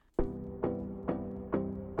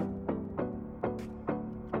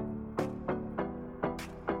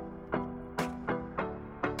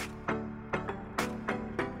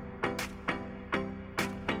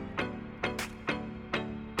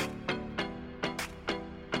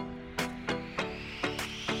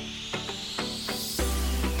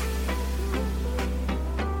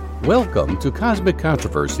Welcome to Cosmic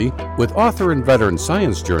Controversy with author and veteran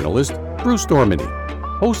science journalist Bruce Dorminey,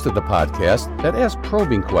 host of the podcast that asks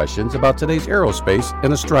probing questions about today's aerospace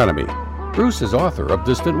and astronomy. Bruce is author of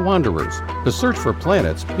Distant Wanderers, The Search for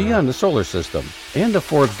Planets Beyond the Solar System, and a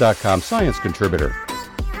Forbes.com science contributor.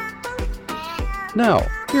 Now,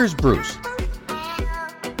 here's Bruce.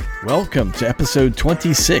 Welcome to episode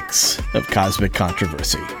 26 of Cosmic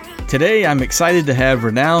Controversy. Today, I'm excited to have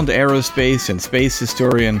renowned aerospace and space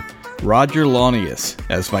historian Roger Launius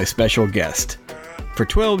as my special guest. For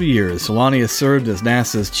 12 years, Launius served as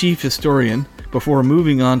NASA's chief historian before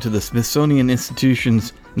moving on to the Smithsonian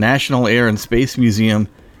Institution's National Air and Space Museum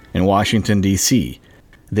in Washington, D.C.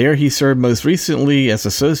 There, he served most recently as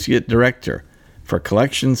associate director for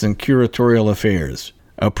collections and curatorial affairs,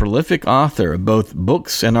 a prolific author of both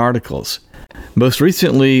books and articles. Most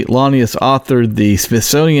recently, Launius authored the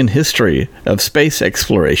Smithsonian History of Space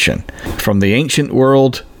Exploration, From the Ancient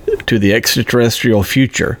World to the Extraterrestrial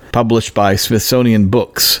Future, published by Smithsonian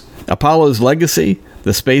Books. Apollo's Legacy,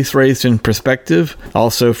 The Space Race in Perspective,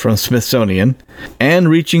 also from Smithsonian, and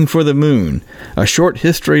Reaching for the Moon, A Short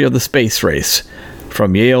History of the Space Race,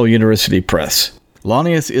 from Yale University Press.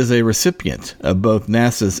 Launius is a recipient of both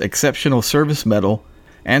NASA's Exceptional Service Medal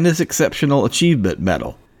and his Exceptional Achievement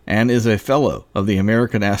Medal, and is a fellow of the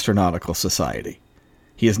American Astronautical Society.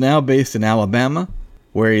 He is now based in Alabama,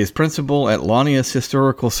 where he is principal at Launius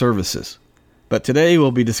Historical Services. But today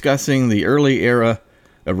we'll be discussing the early era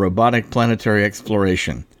of robotic planetary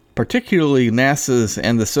exploration, particularly NASA's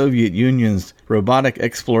and the Soviet Union's robotic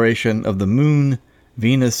exploration of the Moon,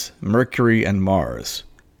 Venus, Mercury, and Mars.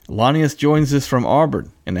 Launius joins us from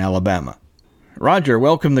Auburn in Alabama. Roger,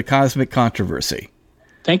 welcome to Cosmic Controversy.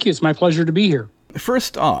 Thank you. It's my pleasure to be here.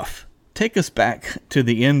 First off, take us back to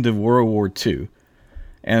the end of World War II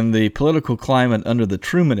and the political climate under the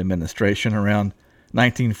Truman administration around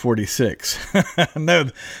 1946. I know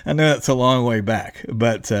that's a long way back,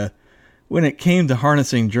 but when it came to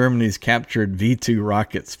harnessing Germany's captured V-2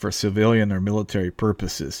 rockets for civilian or military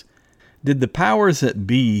purposes, did the powers that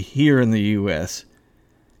be here in the U.S.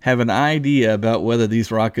 have an idea about whether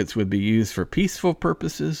these rockets would be used for peaceful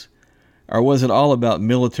purposes, or was it all about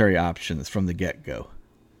military options from the get-go?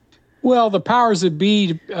 Well, the powers that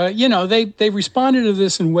be, they responded to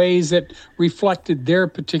this in ways that reflected their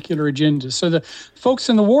particular agendas. So the folks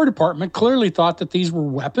in the War Department clearly thought that these were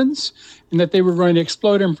weapons and that they were going to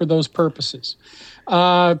exploit them for those purposes.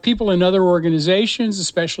 People in other organizations,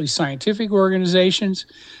 especially scientific organizations,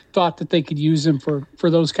 thought that they could use them for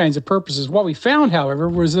those kinds of purposes. What we found, however,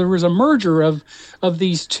 was there was a merger of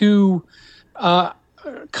these two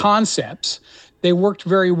concepts. They worked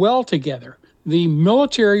very well together. The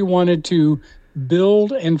military wanted to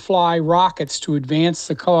build and fly rockets to advance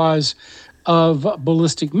the cause of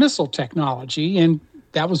ballistic missile technology, and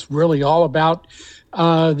that was really all about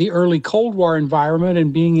the early Cold War environment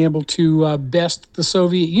and being able to best the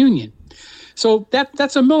Soviet Union. So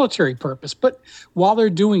that's a military purpose. But while they're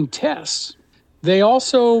doing tests, they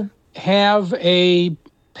also have a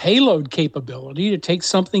payload capability to take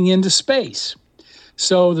something into space.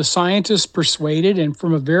 So the scientists persuaded, and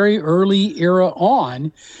from a very early era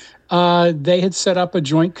on, they had set up a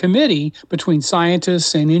joint committee between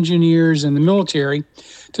scientists and engineers and the military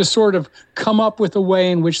to sort of come up with a way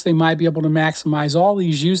in which they might be able to maximize all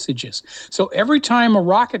these usages. So every time a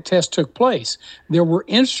rocket test took place, there were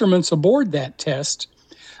instruments aboard that test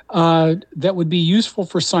that would be useful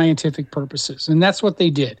for scientific purposes. And that's what they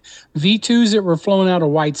did. V-2s that were flown out of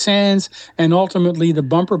White Sands, and ultimately the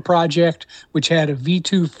Bumper project, which had a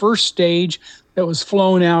V-2 first stage that was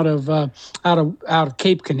flown out of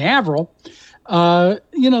Cape Canaveral.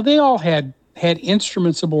 They all had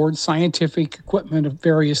instruments aboard, scientific equipment of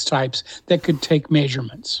various types that could take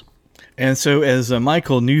measurements. And so, as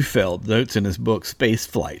Michael Neufeld notes in his book Space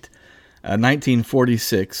Flight, a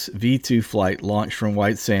 1946 V-2 flight launched from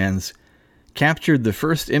White Sands captured the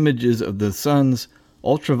first images of the sun's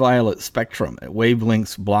ultraviolet spectrum at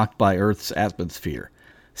wavelengths blocked by Earth's atmosphere.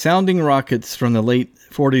 Sounding rockets from the late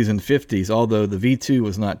 40s and 50s, although the V-2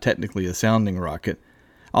 was not technically a sounding rocket,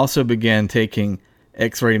 also began taking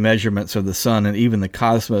X-ray measurements of the sun and even the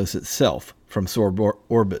cosmos itself from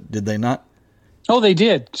suborbit, did they not? Oh, they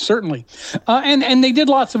did, certainly. And they did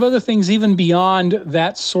lots of other things even beyond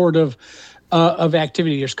that sort of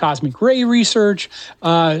activity. There's cosmic ray research.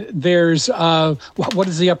 There's what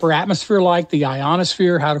is the upper atmosphere like, the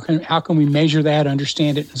ionosphere? How can we measure that,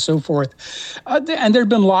 understand it, and so forth? And there have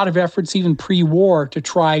been a lot of efforts even pre-war to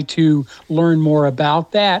try to learn more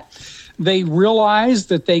about that. They realized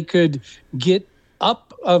that they could get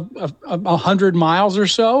up 100 miles or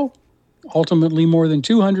so ultimately more than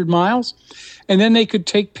 200 miles. And then they could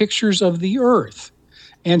take pictures of the Earth.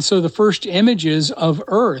 And so the first images of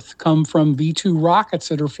Earth come from V2 rockets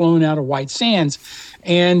that are flown out of White Sands.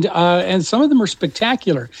 And some of them are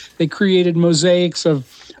spectacular. They created mosaics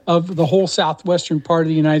of the whole southwestern part of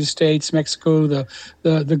the United States, Mexico,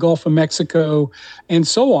 the Gulf of Mexico, and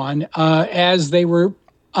so on, as they were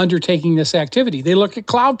undertaking this activity. They looked at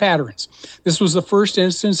cloud patterns. This was the first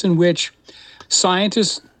instance in which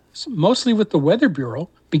scientists, mostly with the Weather Bureau,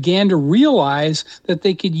 began to realize that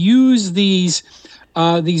they could use these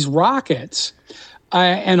rockets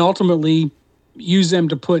and ultimately use them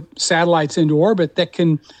to put satellites into orbit that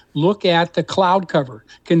can look at the cloud cover,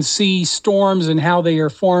 can see storms and how they are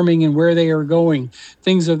forming and where they are going,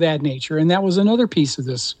 things of that nature. And that was another piece of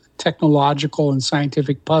this technological and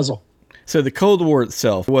scientific puzzle. So the Cold War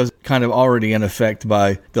itself was kind of already in effect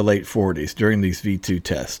by the late 40s during these V2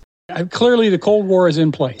 tests. Clearly, the Cold War is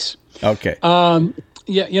in place. Okay.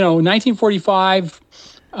 1945,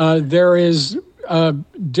 there is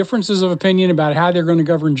differences of opinion about how they're going to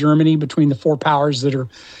govern Germany between the four powers that are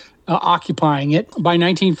occupying it. By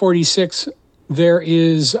 1946, there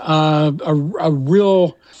is a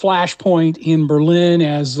real flashpoint in Berlin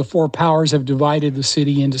as the four powers have divided the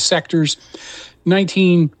city into sectors.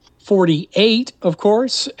 1948, of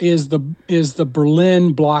course, is the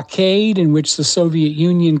Berlin blockade, in which the Soviet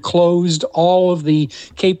Union closed all of the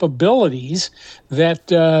capabilities that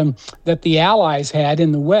the Allies had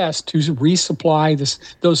in the West to resupply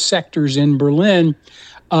those sectors in Berlin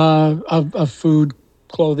of food,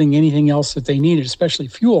 clothing, anything else that they needed, especially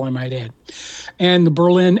fuel, I might add. And the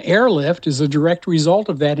Berlin airlift is a direct result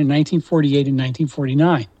of that in 1948 and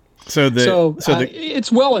 1949. So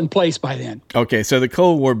it's well in place by then. Okay, so the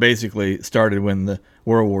Cold War basically started when the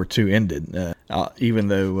World War II ended, even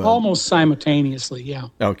though... almost simultaneously, yeah.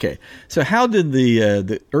 Okay, so how did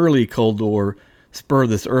the early Cold War spur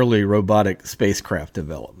this early robotic spacecraft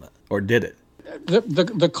development, or did it?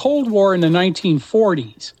 The Cold War in the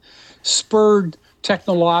 1940s spurred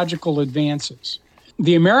technological advances.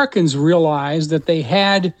 The Americans realized that they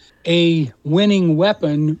had a winning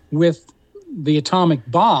weapon with the atomic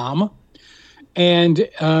bomb, and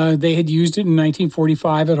they had used it in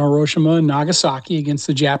 1945 at Hiroshima and Nagasaki against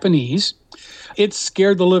the Japanese. It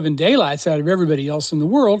scared the living daylights out of everybody else in the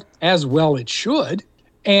world, as well it should.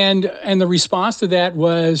 And the response to that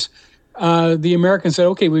was the Americans said,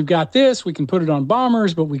 okay, we've got this, we can put it on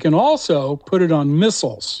bombers, but we can also put it on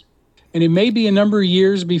missiles. And it may be a number of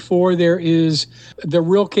years before there is the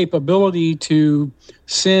real capability to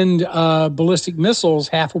send ballistic missiles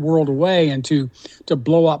half a world away and to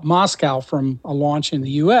blow up Moscow from a launch in the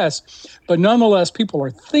U.S. But nonetheless, people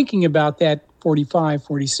are thinking about that 45,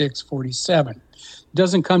 46, 47. It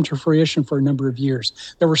doesn't come to fruition for a number of years.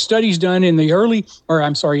 There were studies done in the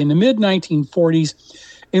mid-1940s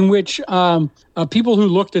in which people who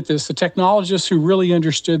looked at this, the technologists who really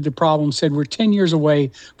understood the problem, said we're 10 years away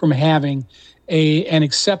from having an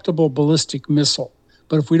acceptable ballistic missile.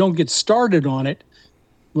 But if we don't get started on it,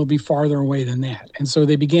 we'll be farther away than that. And so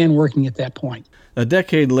they began working at that point. A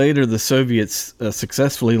decade later, the Soviets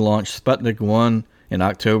successfully launched Sputnik 1 in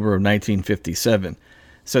October of 1957.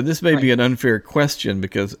 So this may be an unfair question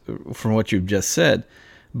because from what you've just said,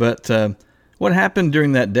 but what happened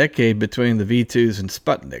during that decade between the V2s and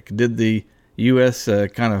Sputnik? Did the U.S.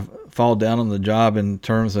 kind of fall down on the job in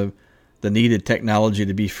terms of the needed technology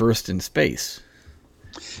to be first in space?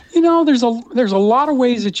 You know, there's a lot of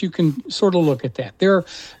ways that you can sort of look at that. There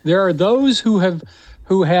are those who have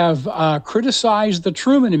criticized the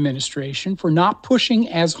Truman administration for not pushing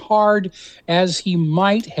as hard as he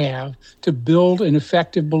might have to build an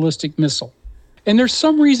effective ballistic missile. And there's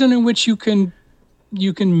some reason in which you can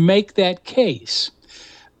make that case.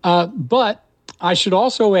 But I should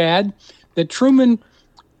also add that Truman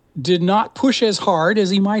did not push as hard as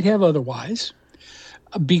he might have otherwise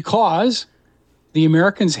because the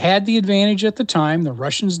Americans had the advantage at the time. The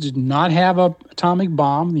Russians did not have an atomic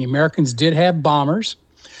bomb. The Americans did have bombers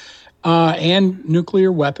and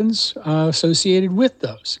nuclear weapons associated with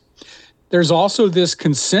those. There's also this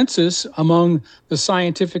consensus among the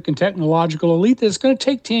scientific and technological elite that it's going to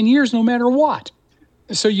take 10 years no matter what.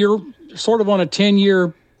 So you're sort of on a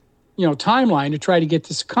 10-year, timeline to try to get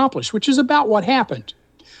this accomplished, which is about what happened.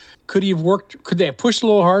 Could he have worked? Could they have pushed a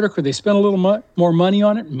little harder? Could they spend a little more money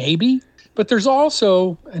on it? Maybe. But there's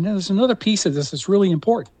also, and there's another piece of this that's really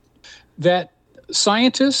important, that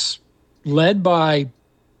scientists led by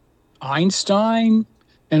Einstein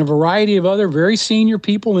and a variety of other very senior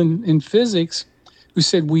people in physics who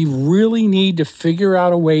said we really need to figure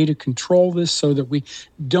out a way to control this so that we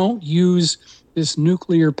don't use this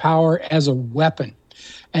nuclear power as a weapon.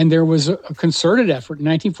 And there was a concerted effort in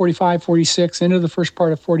 1945, 46, into the first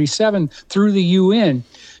part of 47 through the UN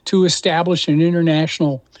to establish an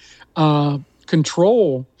international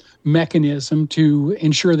control mechanism to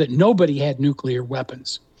ensure that nobody had nuclear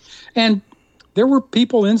weapons. And there were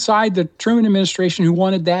people inside the Truman administration who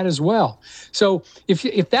wanted that as well. So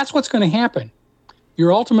if that's what's going to happen,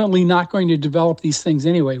 you're ultimately not going to develop these things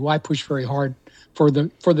anyway. Why push very hard for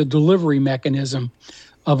the delivery mechanism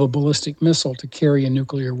of a ballistic missile to carry a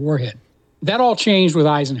nuclear warhead? That all changed with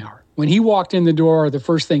Eisenhower. When he walked in the door, the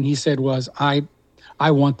first thing he said was, I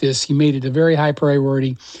want this. He made it a very high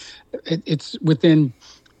priority. It's within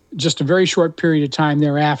just a very short period of time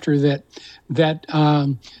thereafter that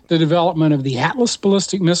the development of the Atlas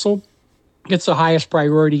ballistic missile gets the highest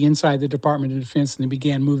priority inside the Department of Defense, and they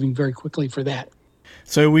began moving very quickly for that.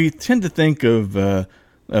 So we tend to think of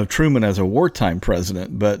Truman as a wartime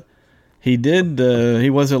president, but he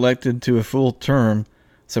was elected to a full term,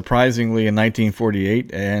 surprisingly, in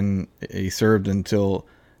 1948, and he served until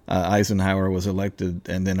Eisenhower was elected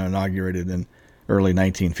and then inaugurated in early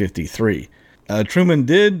 1953. Truman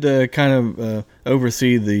did kind of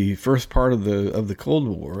oversee the first part of the Cold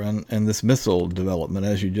War and this missile development,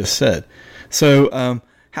 as you just said. So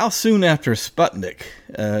how soon after Sputnik,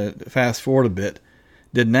 fast forward a bit,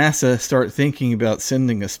 did NASA start thinking about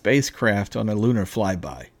sending a spacecraft on a lunar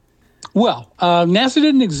flyby? Well, NASA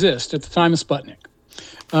didn't exist at the time of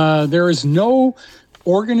Sputnik. There is no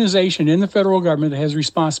organization in the federal government that has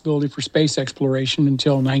responsibility for space exploration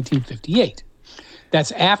until 1958.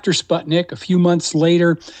 That's after Sputnik. A few months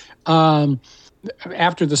later,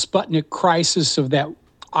 after the Sputnik crisis of that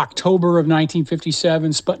October of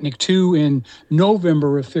 1957, Sputnik 2 in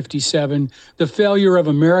November of 57, the failure of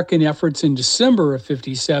American efforts in December of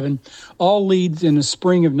 57, all leads in the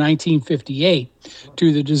spring of 1958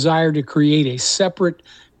 to the desire to create a separate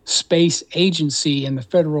space agency in the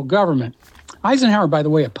federal government. Eisenhower, by the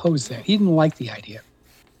way, opposed that. He didn't like the idea.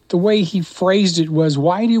 The way he phrased it was,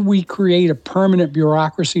 why do we create a permanent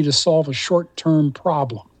bureaucracy to solve a short-term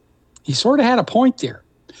problem? He sort of had a point there.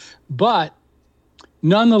 But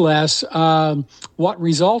nonetheless, what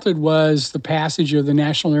resulted was the passage of the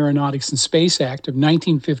National Aeronautics and Space Act of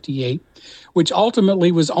 1958, which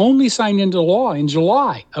ultimately was only signed into law in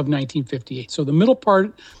July of 1958, so the middle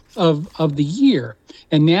part of the year.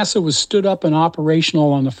 And NASA was stood up and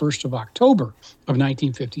operational on the 1st of October of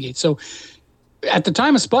 1958. So at the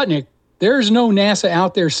time of Sputnik, there's no NASA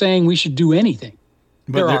out there saying we should do anything.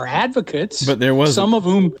 There are advocates, but there was some of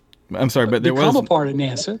whom become a part of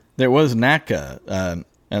NASA. There was NACA,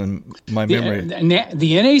 and my memory.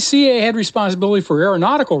 The NACA had responsibility for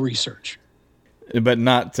aeronautical research, but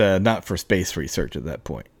not for space research at that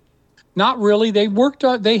point. Not really. They worked.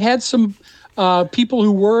 They had some people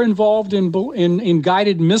who were involved in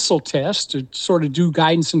guided missile tests to sort of do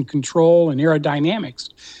guidance and control and aerodynamics.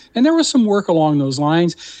 And there was some work along those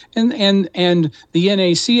lines, and the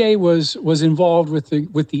NACA was involved with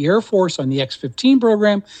the Air Force on the X-15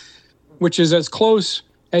 program, which is as close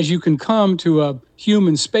as you can come to a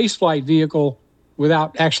human spaceflight vehicle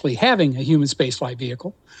without actually having a human spaceflight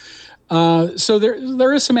vehicle. So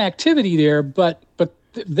there is some activity there, but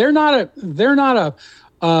they're not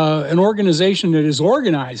an organization that is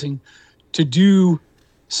organizing to do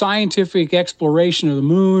scientific exploration of the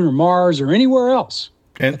moon or Mars or anywhere else.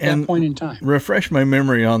 At that point in time. Refresh my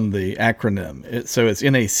memory on the acronym. So it's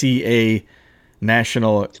NACA,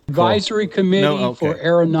 National Advisory Committee for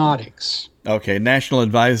Aeronautics. Okay, National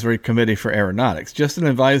Advisory Committee for Aeronautics. Just an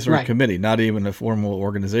advisory committee, not even a formal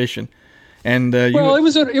organization. And it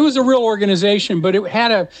was a real organization, but it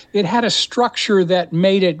had a structure that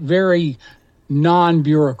made it very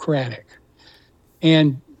non-bureaucratic.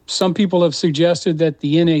 And some people have suggested that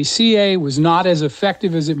the NACA was not as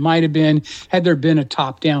effective as it might have been had there been a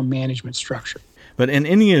top-down management structure. But in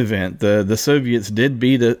any event, the Soviets did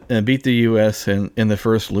beat the U.S. in the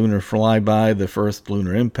first lunar flyby, the first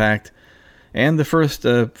lunar impact, and the first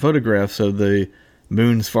photographs of the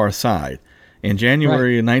moon's far side. In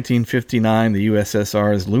January of 1959, the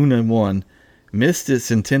USSR's Luna 1 missed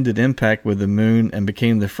its intended impact with the moon and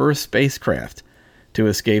became the first spacecraft to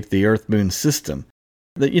escape the Earth-Moon system.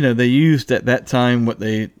 They used at that time what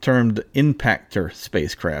they termed impactor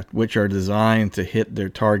spacecraft, which are designed to hit their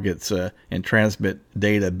targets and transmit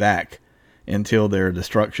data back until their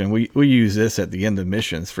destruction. We use this at the end of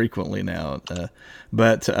missions frequently now.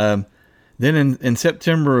 But then in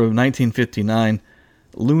September of 1959,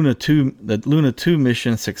 the Luna 2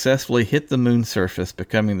 mission successfully hit the moon's surface,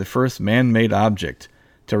 becoming the first man-made object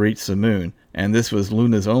to reach the moon. And this was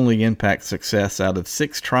Luna's only impact success out of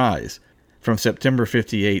 6 tries from September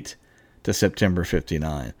 58 to September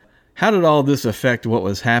 59. How did all this affect what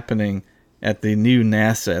was happening at the new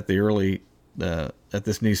NASA, at the early, at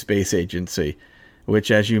this new space agency, which,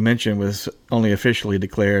 as you mentioned, was only officially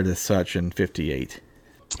declared as such in 1958?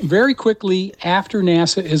 Very quickly after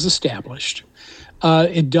NASA is established,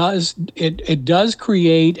 it does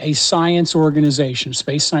create a science organization,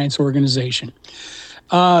 space science organization.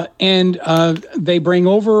 And they bring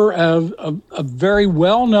over a very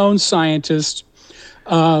well-known scientist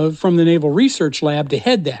from the Naval Research Lab to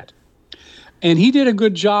head that. And he did a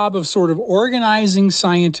good job of sort of organizing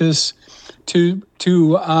scientists to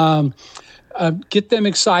get them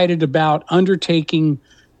excited about undertaking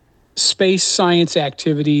space science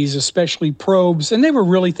activities, especially probes. And they were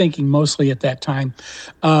really thinking mostly at that time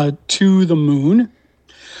to the moon.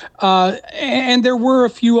 And there were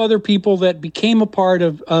a few other people that became a part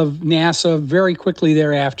of NASA very quickly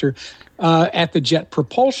thereafter at the Jet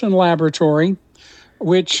Propulsion Laboratory,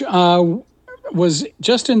 which was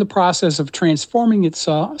just in the process of transforming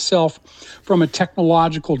itself from a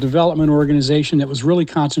technological development organization that was really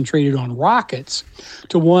concentrated on rockets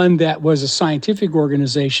to one that was a scientific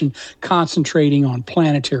organization concentrating on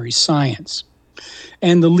planetary science.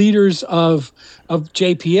 And the leaders of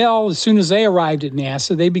JPL, as soon as they arrived at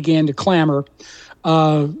NASA, they began to clamor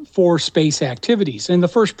for space activities. And the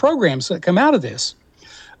first programs that come out of this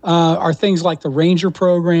are things like the Ranger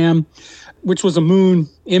program, which was a moon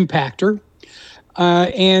impactor,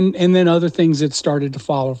 and then other things that started to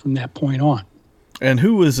follow from that point on. And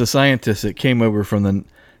who was the scientist that came over from the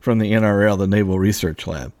NRL, the Naval Research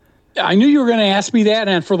Lab? I knew you were going to ask me that,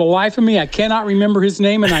 and for the life of me, I cannot remember his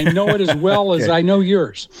name, and I know it as well as I know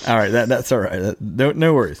yours. All right, that's all right.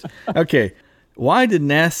 No worries. Okay, why did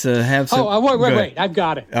NASA have some... wait, I've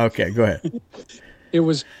got it. Okay, go ahead.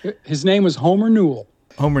 His name was Homer Newell.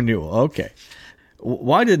 Homer Newell, okay.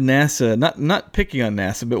 Why did NASA, not picking on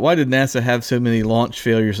NASA, but why did NASA have so many launch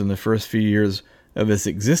failures in the first few years of its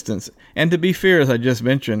existence? And to be fair, as I just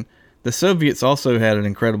mentioned, the Soviets also had an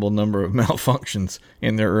incredible number of malfunctions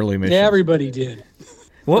in their early missions. Yeah, everybody did.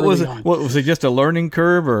 What was it? What was it? Just a learning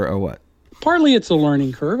curve, or what? Partly, it's a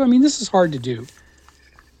learning curve. I mean, this is hard to do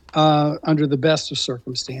under the best of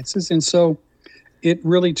circumstances, and so it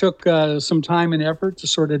really took some time and effort to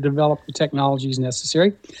sort of develop the technologies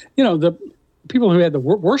necessary. You know, the people who had the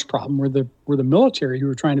worst problem were the military who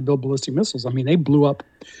were trying to build ballistic missiles. I mean, they blew up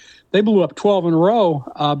 12 in a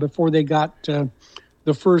row before they got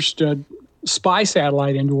the first spy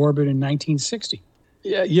satellite into orbit in 1960.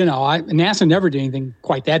 You know, NASA never did anything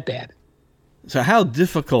quite that bad. So how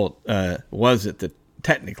difficult was it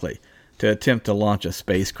technically to attempt to launch a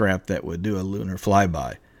spacecraft that would do a lunar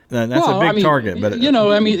flyby? That's a big target, but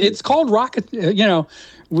it's called rocket.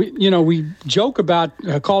 We joke about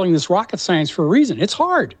calling this rocket science for a reason. It's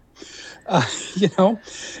hard.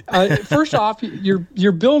 First off,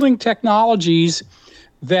 you're building technologies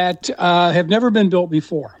that have never been built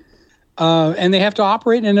before, and they have to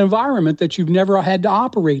operate in an environment that you've never had to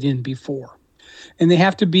operate in before, and they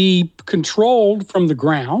have to be controlled from the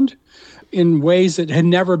ground in ways that had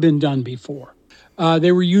never been done before.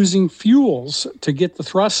 They were using fuels to get the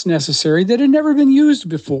thrust necessary that had never been used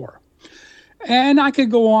before. And I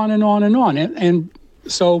could go on and on and on. And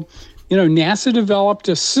so, NASA developed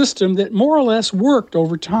a system that more or less worked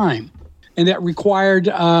over time and that required,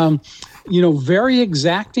 very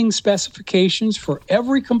exacting specifications for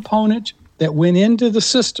every component that went into the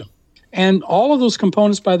system. And all of those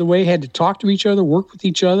components, by the way, had to talk to each other, work with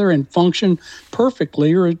each other, and function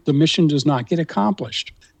perfectly, or the mission does not get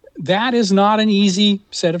accomplished. That is not an easy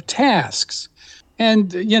set of tasks.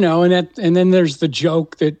 And, and then there's the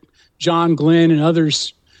joke that John Glenn and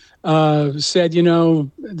others said,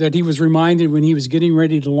 that he was reminded when he was getting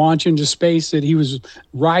ready to launch into space that he was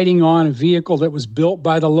riding on a vehicle that was built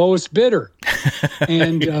by the lowest bidder.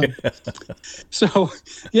 And so,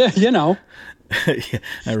 yeah, yeah,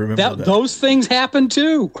 I remember that. Those things happen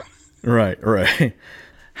too. Right.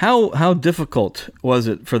 How difficult was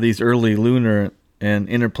it for these early lunar and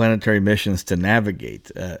interplanetary missions to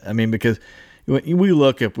navigate? Because we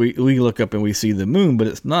look up and we see the moon, but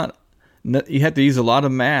it's not. You have to use a lot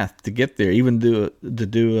of math to get there, even to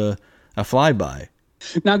do a flyby.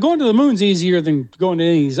 Now, going to the moon's easier than going to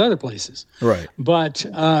any of these other places. Right. But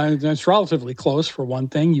it's relatively close, for one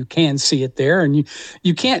thing. You can see it there, and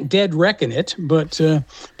you can't dead reckon it, but you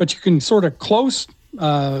can sort of close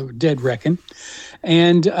dead reckon.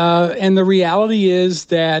 And the reality is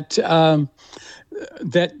that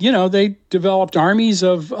they developed armies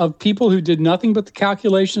of people who did nothing but the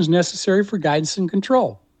calculations necessary for guidance and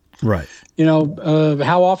control. Right.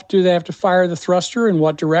 How often do they have to fire the thruster, in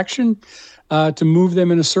what direction, to move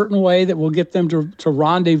them in a certain way that will get them to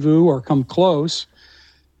rendezvous or come close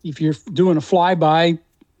if you're doing a flyby,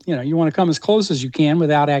 you want to come as close as you can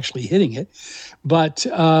without actually hitting it. But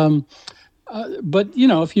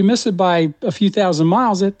if you miss it by a few thousand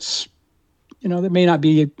miles, it's, that may not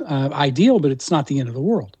be ideal, but it's not the end of the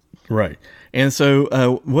world. Right. And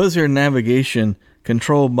so was their navigation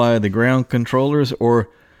controlled by the ground controllers, or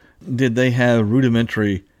did they have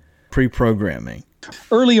rudimentary pre-programming?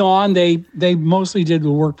 Early on, they mostly did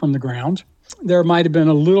the work from the ground. There might have been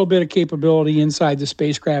a little bit of capability inside the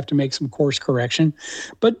spacecraft to make some course correction,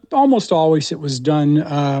 but almost always it was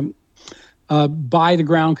done by the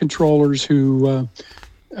ground controllers who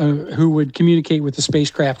would communicate with the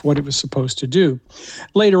spacecraft what it was supposed to do.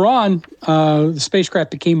 Later on, the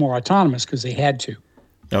spacecraft became more autonomous because they had to.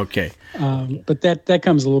 Okay. But that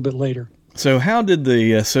comes a little bit later. So how did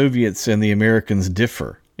the Soviets and the Americans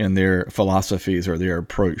differ in their philosophies or their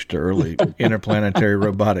approach to early interplanetary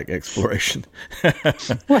robotic exploration?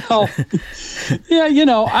 Well,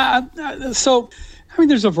 yeah,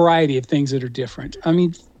 there's a variety of things that are different. I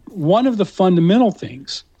mean, one of the fundamental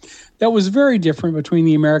things that was very different between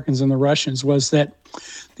the Americans and the Russians was that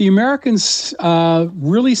the Americans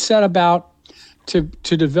really set about to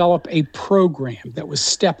develop a program that was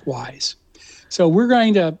stepwise. So we're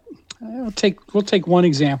going to we'll take one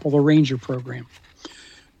example, the Ranger program.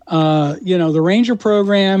 The Ranger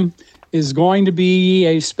program is going to be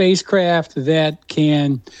a spacecraft that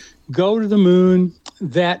can go to the moon,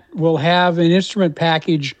 that will have an instrument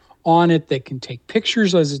package on it that can take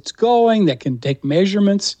pictures as it's going, that can take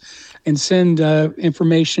measurements and send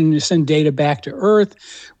information, send data back to Earth.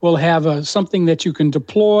 We'll have something that you can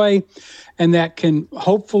deploy, and that can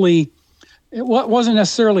hopefully, it wasn't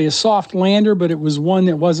necessarily a soft lander, but it was one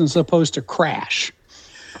that wasn't supposed to crash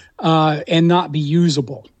and not be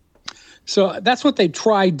usable. So that's what they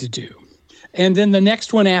tried to do. And then the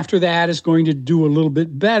next one after that is going to do a little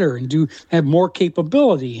bit better and have more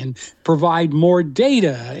capability and provide more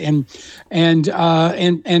data and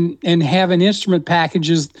have an instrument package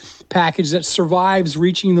that survives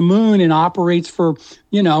reaching the moon and operates for,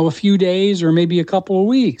 a few days or maybe a couple of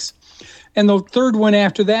weeks. And the third one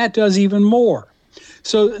after that does even more.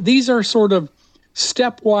 So these are sort of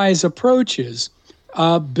stepwise approaches,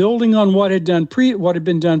 building on what had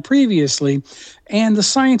been done previously. And the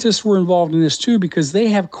scientists were involved in this too because they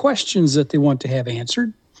have questions that they want to have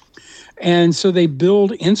answered. And so they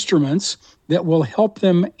build instruments that will help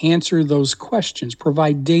them answer those questions,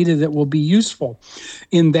 provide data that will be useful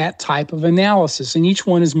in that type of analysis. And each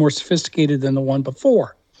one is more sophisticated than the one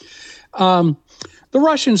before. The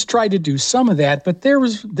Russians tried to do some of that, but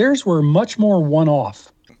theirs were much more one-off.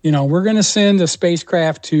 We're going to send a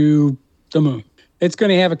spacecraft to the moon. It's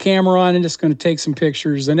going to have a camera on it. It's going to take some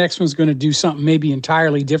pictures. The next one's going to do something maybe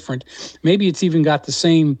entirely different. Maybe it's even got the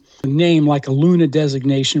same name, like a Luna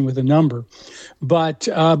designation with a number, but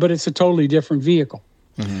it's a totally different vehicle.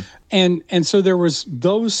 Mm-hmm. And so there was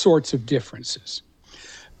those sorts of differences.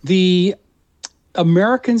 The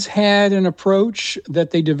Americans had an approach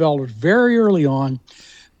that they developed very early on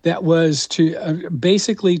that was to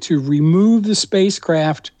basically to remove the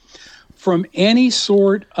spacecraft from any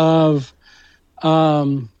sort of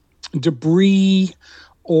debris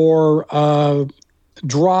or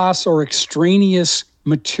dross or extraneous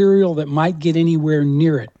material that might get anywhere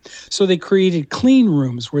near it. So they created clean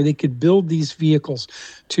rooms where they could build these vehicles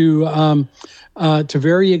to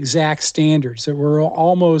very exact standards that were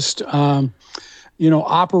almost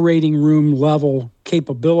operating room level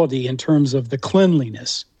capability in terms of the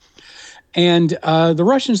cleanliness. And the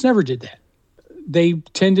Russians never did that. They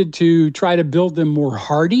tended to try to build them more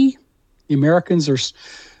hardy. The Americans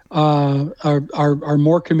are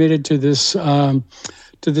more committed to this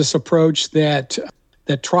approach that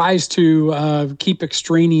tries to keep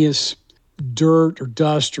extraneous dirt or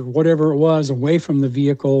dust or whatever it was away from the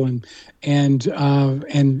vehicle, and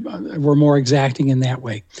we're more exacting in that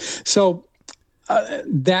way. So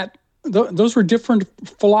those were different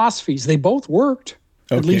philosophies. They both worked.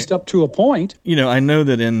 Okay. At least up to a point. I know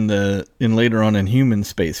that in later on in human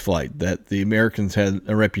space flight that the Americans had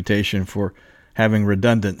a reputation for having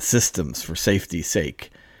redundant systems for safety's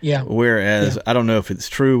sake. Yeah. Whereas I don't know if it's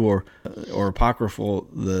true or apocryphal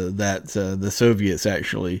that the Soviets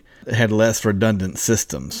actually had less redundant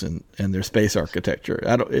systems in their space architecture.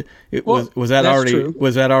 Was that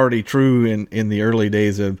already true in the early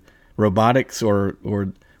days of robotics, or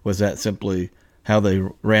was that simply how they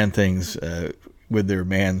ran things with their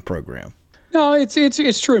manned program? No,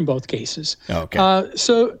 it's true in both cases. Okay.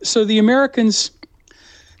 So the Americans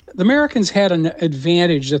had an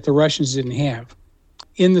advantage that the Russians didn't have,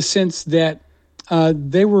 in the sense that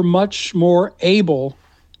they were much more able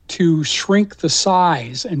to shrink the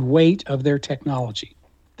size and weight of their technology.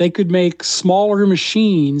 they could make smaller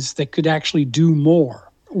machines that could actually do more,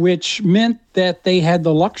 which meant that they had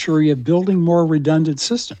the luxury of building more redundant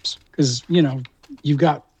systems. Because, you've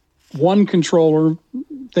got one controller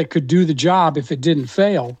that could do the job if it didn't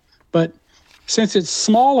fail. But since it's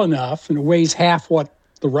small enough and it weighs half what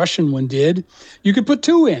the Russian one did, you could put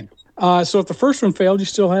two in. So if the first one failed, you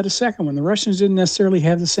still had a second one. The Russians didn't necessarily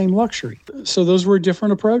have the same luxury. So those were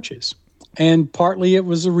different approaches. And partly it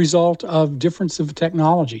was a result of difference of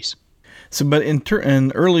technologies. So, but in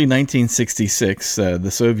early 1966, the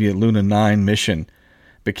Soviet Luna 9 mission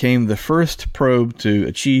became the first probe to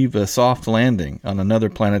achieve a soft landing on another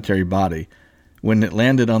planetary body when it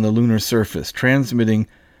landed on the lunar surface, transmitting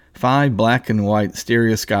 5 black and white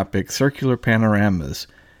stereoscopic circular panoramas,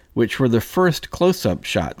 which were the first close-up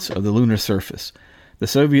shots of the lunar surface. The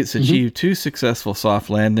Soviets achieved 2 successful soft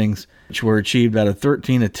landings, which were achieved out of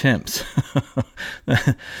 13 attempts.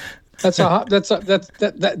 That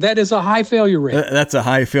is a high failure rate. That's a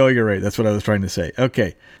high failure rate. That's what I was trying to say.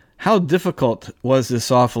 Okay. How difficult was this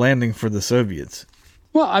soft landing for the Soviets?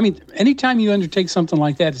 Well, anytime you undertake something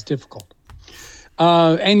like that, it's difficult.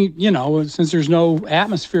 And, since there's no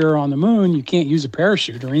atmosphere on the moon, you can't use a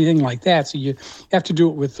parachute or anything like that. So you have to do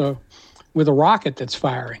it with a rocket that's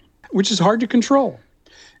firing, which is hard to control.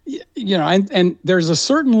 And there's a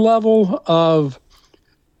certain level of,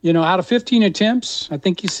 out of 15 attempts, I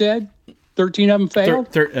think you said, 13 of them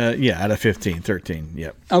failed? Out of 15, 13,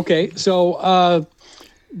 yep. Okay, so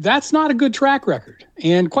that's not a good track record.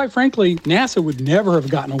 And quite frankly, NASA would never have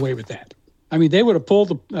gotten away with that. They would have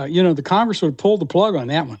pulled the Congress would have pulled the plug on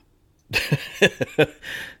that one.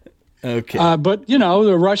 Okay. But,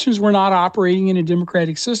 the Russians were not operating in a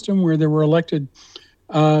democratic system where there were elected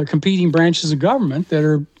competing branches of government that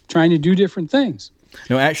are trying to do different things.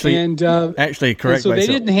 No, actually, correct. So they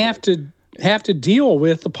didn't have to deal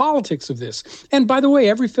with the politics of this. And by the way,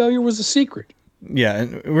 every failure was a secret. Yeah,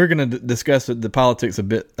 and we're going to discuss the politics a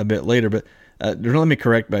bit later. But let me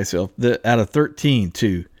correct myself. Out of 13,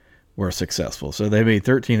 2 were successful. So they made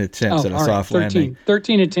 13 attempts at a soft landing.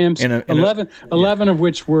 13 attempts, 11 of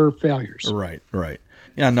which were failures. Right.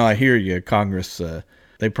 Yeah, no, I hear you. Congress,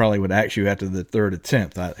 they probably would axe you after the third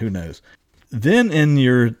attempt. Who knows? Then in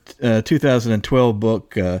your 2012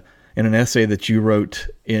 book, in an essay that you wrote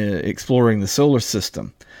exploring the solar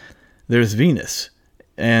system, there's Venus.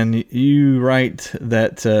 And you write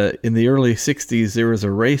that in the early 60s, there was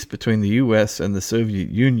a race between the U.S. and the Soviet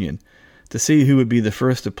Union to see who would be the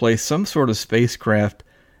first to place some sort of spacecraft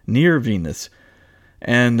near Venus.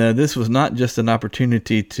 And this was not just an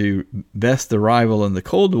opportunity to best the rival in the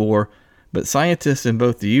Cold War, but scientists in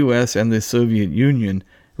both the U.S. and the Soviet Union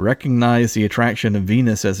recognized the attraction of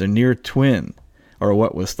Venus as a near twin, or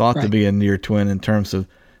what was thought to be a near twin in terms of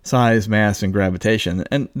size, mass, and gravitation.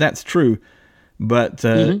 And that's true. But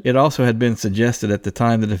it also had been suggested at the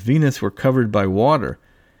time that if Venus were covered by water,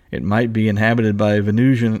 it might be inhabited by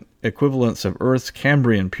Venusian equivalents of Earth's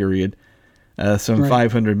Cambrian period some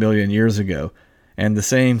 500 million years ago, and the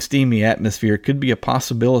same steamy atmosphere could be a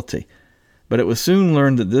possibility. But it was soon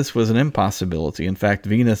learned that this was an impossibility. In fact,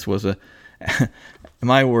 Venus was in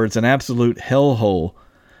my words, an absolute hellhole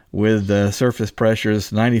with surface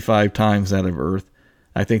pressures 95 times that of Earth.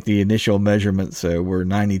 I think the initial measurements were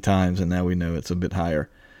 90 times, and now we know it's a bit higher.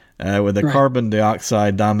 With a carbon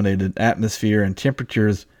dioxide-dominated atmosphere and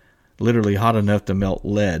temperatures literally hot enough to melt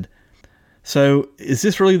lead. So is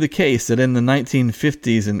this really the case that in the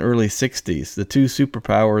 1950s and early 60s, the two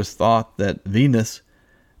superpowers thought that Venus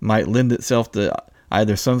might lend itself to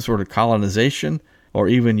either some sort of colonization or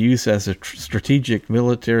even use as a strategic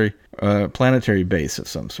military planetary base of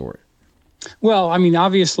some sort? Well,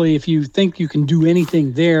 obviously, if you think you can do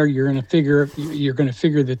anything there, you're going to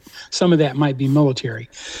figure that some of that might be military.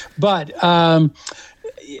 But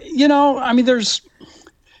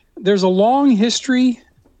there's a long history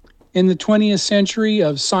in the 20th century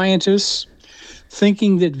of scientists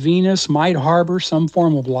thinking that Venus might harbor some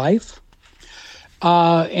form of life.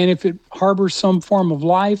 And if it harbors some form of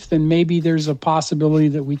life, then maybe there's a possibility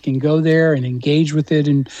that we can go there and engage with it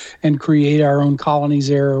and create our own colonies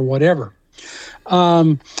there or whatever.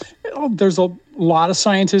 There's a lot of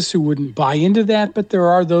scientists who wouldn't buy into that, but there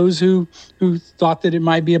are those who thought that it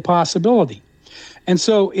might be a possibility. And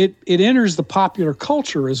so it enters the popular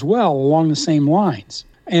culture as well along the same lines.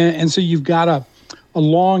 And so you've got a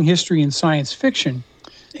long history in science fiction,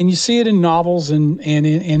 and you see it in novels and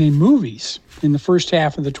in movies in the first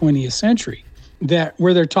half of the 20th century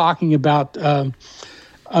where they're talking about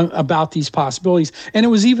these possibilities. And it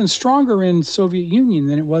was even stronger in Soviet Union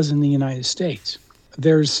than it was in the United States.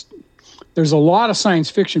 There's a lot of science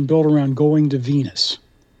fiction built around going to Venus.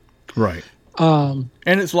 Right. And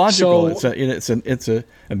it's logical. So, it's a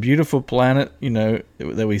beautiful planet,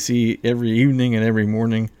 that we see every evening and every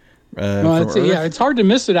morning. It's hard to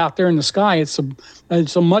miss it out there in the sky. It's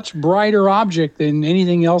a much brighter object than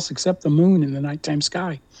anything else except the moon in the nighttime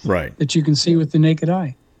sky. Right. That you can see with the naked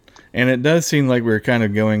eye. And it does seem like we're kind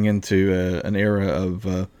of going into an era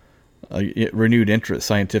of renewed interest,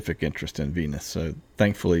 scientific interest in Venus. So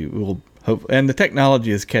thankfully, we'll hope, and the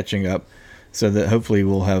technology is catching up, so that hopefully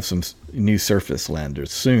we'll have some new surface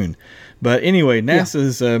landers soon. But anyway,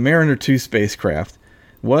 NASA's Mariner 2 spacecraft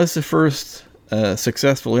was the first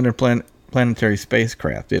successful interplanetary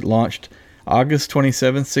spacecraft. It launched August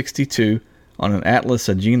 27, 1962 on an Atlas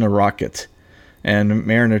Agena rocket. And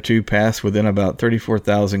Mariner 2 passed within about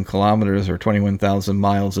 34,000 kilometers or 21,000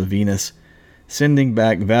 miles of Venus, sending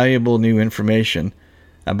back valuable new information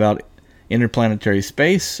about interplanetary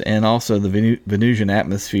space and also the Venusian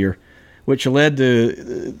atmosphere, which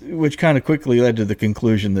kind of quickly led to the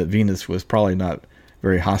conclusion that Venus was probably not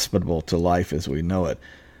very hospitable to life as we know it.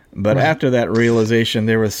 But after that realization,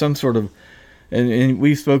 there was some sort of, and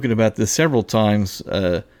we've spoken about this several times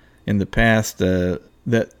in the past, that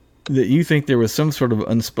you think there was some sort of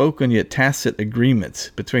unspoken yet tacit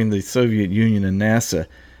agreement between the Soviet Union and NASA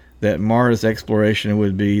that Mars exploration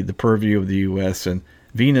would be the purview of the U.S. and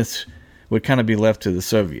Venus would kind of be left to the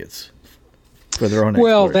Soviets for their own exploration.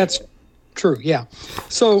 Well, that's true, yeah.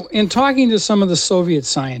 So in talking to some of the Soviet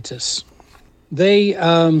scientists, they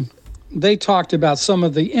talked about some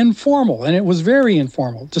of the informal, and it was very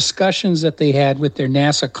informal, discussions that they had with their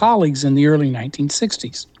NASA colleagues in the early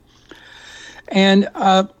 1960s. And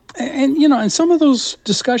some of those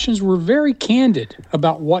discussions were very candid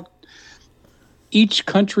about what each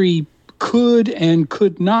country could and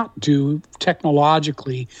could not do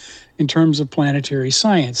technologically in terms of planetary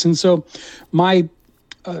science. And so my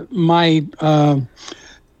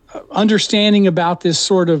understanding about this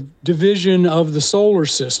sort of division of the solar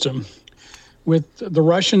system, with the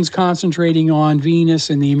Russians concentrating on Venus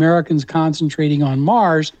and the Americans concentrating on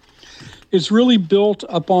Mars, is really built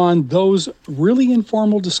upon those really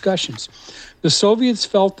informal discussions. The Soviets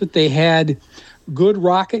felt that they had good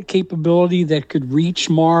rocket capability that could reach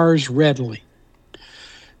Mars readily.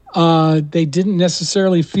 They didn't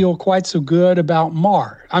necessarily feel quite so good about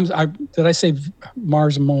Mars. Did I say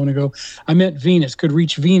Mars a moment ago? I meant Venus, could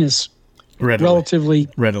reach Venus relatively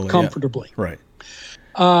comfortably. Yeah.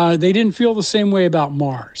 Right. They didn't feel the same way about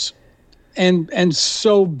Mars. And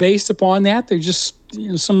so based upon that, they just,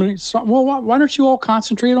 why don't you all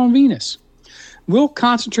concentrate on Venus? We'll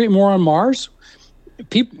concentrate more on Mars.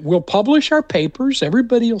 We'll publish our papers.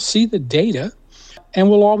 Everybody will see the data, and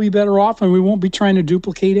we'll all be better off, and we won't be trying to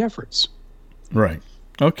duplicate efforts. Right.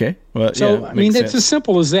 Okay. Well, so, it's as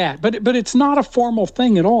simple as that. But it's not a formal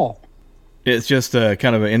thing at all. It's just a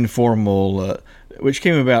kind of an informal, which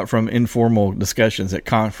came about from informal discussions at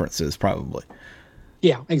conferences, probably.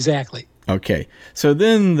 Yeah, exactly. Okay. So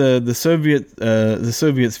then the Soviets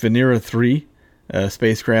Venera 3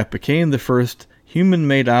 spacecraft became the first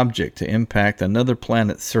human-made object to impact another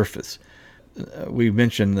planet's surface. We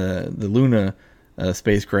mentioned the Luna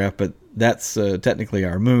spacecraft, but that's technically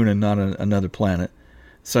our moon and not another planet.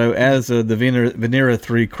 So as the Venera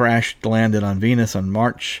 3 landed on Venus on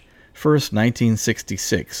March 1st,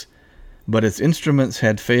 1966, but its instruments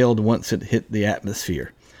had failed once it hit the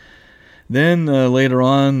atmosphere. Then later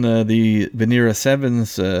on, the Venera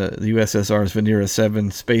 7's, the USSR's Venera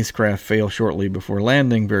 7 spacecraft failed shortly before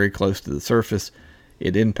landing very close to the surface.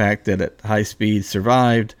 It impacted at high speed,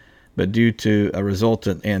 survived, but due to a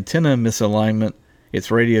resultant antenna misalignment, its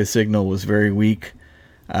radio signal was very weak,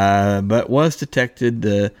 but was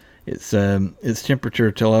detected its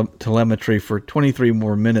temperature telemetry for 23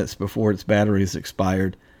 more minutes before its batteries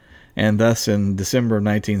expired, and thus in December of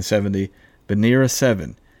 1970, Venera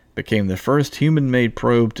 7 became the first human-made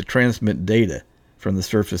probe to transmit data from the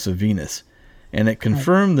surface of Venus, and it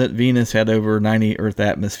confirmed that Venus had over 90 Earth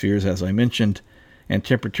atmospheres, as I mentioned, and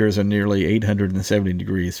temperatures of nearly 870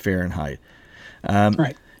 degrees Fahrenheit.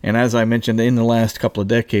 And as I mentioned, in the last couple of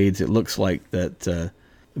decades, it looks like that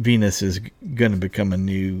Venus is going to become a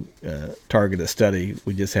new target of study.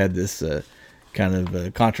 We just had this kind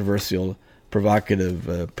of controversial,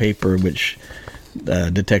 provocative paper which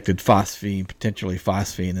detected potentially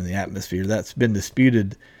phosphine in the atmosphere. That's been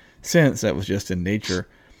disputed since. That was just in Nature.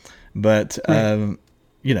 But,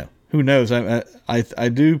 who knows? I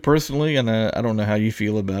do personally, and I don't know how you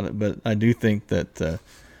feel about it, but I do think that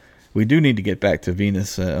we do need to get back to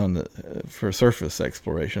Venus for surface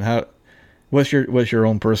exploration. What's your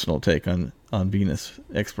own personal take on Venus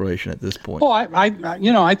exploration at this point? Well,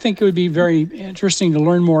 I think it would be very interesting to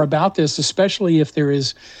learn more about this, especially if there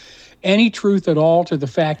is any truth at all to the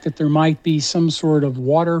fact that there might be some sort of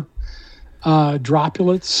water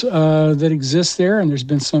droplets that exist there, and there's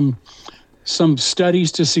been some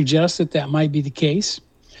studies to suggest that might be the case.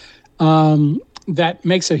 That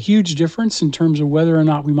makes a huge difference in terms of whether or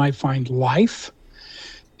not we might find life,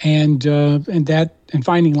 and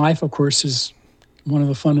finding life, of course, is one of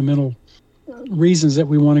the fundamental reasons that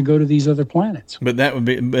we want to go to these other planets. But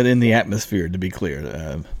in the atmosphere, to be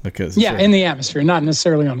clear, because in the atmosphere, not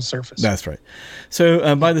necessarily on the surface. That's right.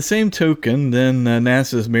 So by the same token, then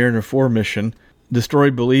NASA's Mariner 4 mission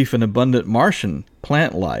destroyed belief in abundant Martian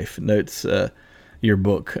plant life. Notes your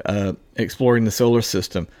book, Exploring the Solar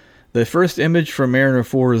System. The first image from Mariner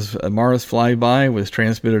 4's Mars flyby was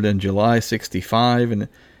transmitted in July '65, and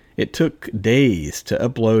it took days to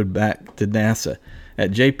upload back to NASA.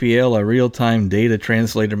 At JPL, a real-time data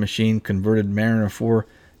translator machine converted Mariner 4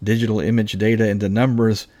 digital image data into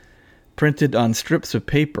numbers printed on strips of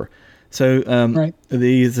paper. So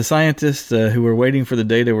the scientists who were waiting for the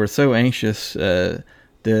data were so anxious to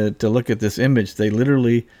look at this image, they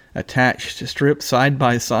literally attached strips side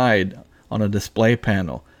by side on a display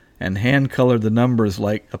panel and hand-colored the numbers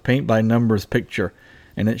like a paint-by-numbers picture,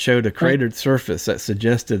 and it showed a cratered surface that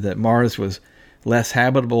suggested that Mars was less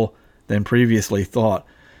habitable than previously thought.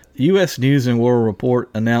 U.S. News and World Report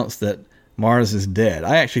announced that Mars is dead.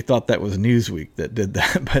 I actually thought that was Newsweek that did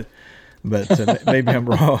that, but maybe I'm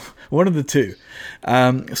wrong. One of the two.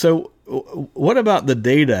 So what about the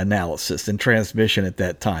data analysis and transmission at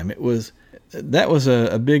that time? That was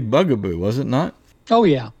a big bugaboo, was it not? Oh,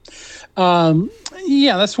 yeah.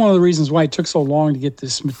 That's one of the reasons why it took so long to get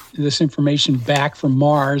this information back from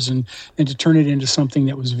Mars and to turn it into something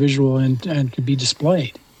that was visual and could be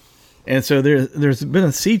displayed. And so there's been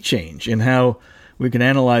a sea change in how we can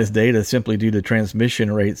analyze data simply due to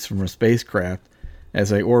transmission rates from a spacecraft as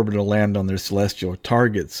they orbit or land on their celestial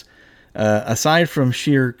targets. Aside from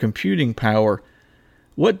sheer computing power,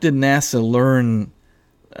 what did NASA learn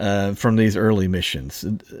from these early missions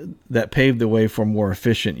that paved the way for more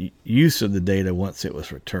efficient use of the data once it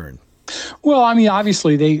was returned? Well, I mean,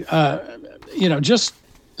 obviously they, just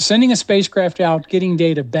sending a spacecraft out, getting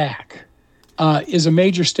data back is a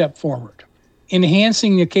major step forward.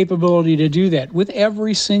 Enhancing the capability to do that with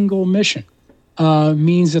every single mission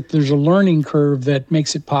means that there's a learning curve that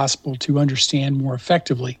makes it possible to understand more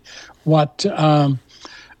effectively what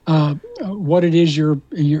it is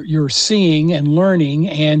you're seeing and learning,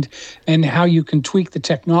 and how you can tweak the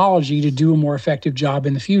technology to do a more effective job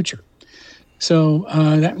in the future. So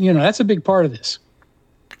that's a big part of this.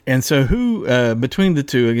 And so, who between the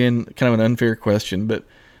two, again, kind of an unfair question, but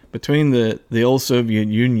between the old Soviet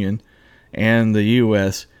Union and the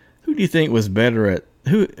U.S., who do you think was better at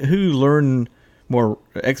who learned more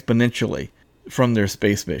exponentially from their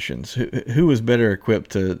space missions? Who was better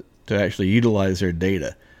equipped to actually utilize their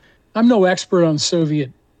data? I'm no expert on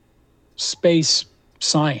Soviet space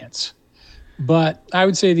science, but I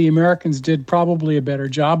would say the Americans did probably a better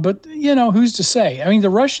job. But, who's to say? I mean, the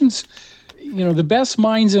Russians, the best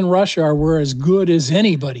minds in Russia were as good as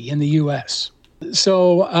anybody in the U.S.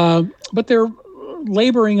 So, but they're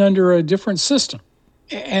laboring under a different system.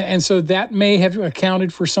 And so that may have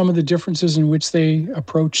accounted for some of the differences in which they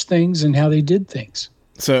approached things and how they did things.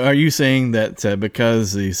 So are you saying that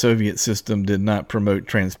because the Soviet system did not promote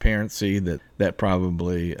transparency, that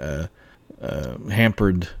probably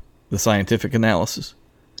hampered the scientific analysis?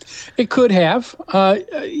 It could have. I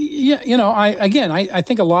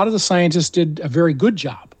think a lot of the scientists did a very good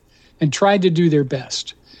job and tried to do their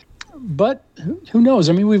best. But who knows?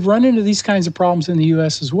 I mean, we've run into these kinds of problems in the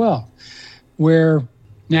U.S. as well, where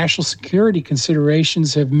national security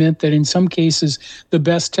considerations have meant that in some cases, the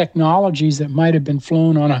best technologies that might have been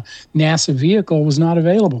flown on a NASA vehicle was not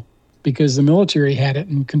available because the military had it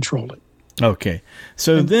and controlled it. Okay.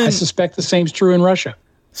 So and then I suspect the same's true in Russia.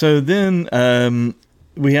 So then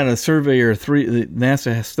we had a Surveyor 3, the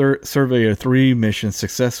NASA has Surveyor 3 mission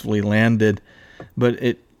successfully landed, but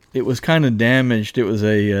it was kind of damaged. It was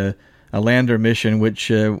a lander mission which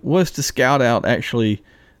was to scout out actually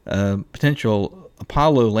potential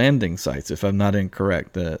Apollo landing sites, if I'm not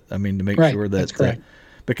incorrect. To make sure that that's correct.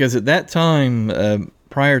 Because at that time,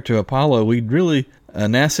 prior to Apollo,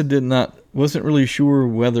 NASA wasn't really sure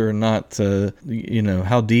whether or not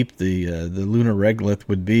how deep the lunar regolith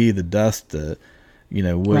would be, the dust, would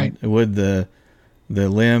the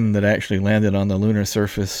limb that actually landed on the lunar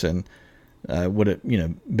surface, and would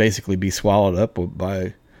it basically be swallowed up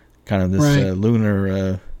by kind of this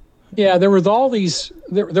lunar. Yeah, there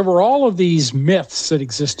were all of these myths that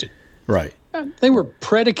existed. Right. They were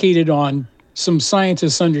predicated on some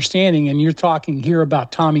scientists' understanding, and you're talking here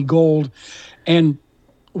about Tommy Gold and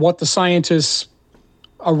what the scientists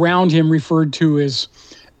around him referred to as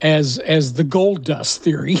the gold dust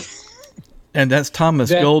theory. And that's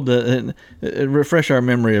Thomas Gold. Refresh our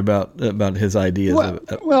memory about his ideas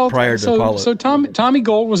prior to Apollo. So Tommy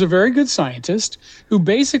Gold was a very good scientist who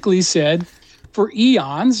basically said for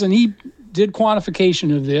eons, and he did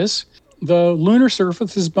quantification of this, the lunar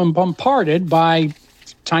surface has been bombarded by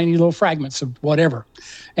tiny little fragments of whatever.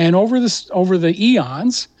 And over the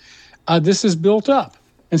eons, this is built up.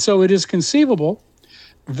 And so it is conceivable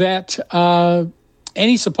that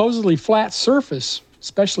any supposedly flat surface,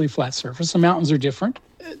 especially flat surface, the mountains are different,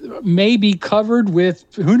 may be covered with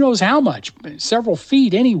who knows how much, several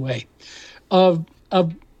feet anyway, of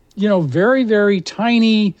very, very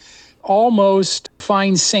tiny, almost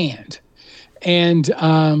fine sand. And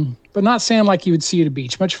but not sand like you would see at a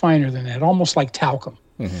beach, much finer than that, almost like talcum.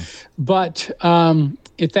 Mm-hmm. But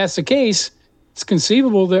if that's the case, it's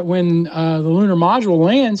conceivable that when the lunar module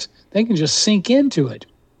lands, they can just sink into it,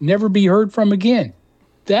 never be heard from again.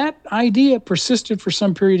 That idea persisted for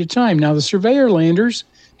some period of time. Now, the Surveyor landers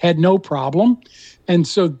had no problem, and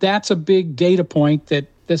so that's a big data point that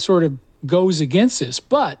sort of goes against this.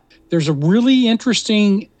 But there's a really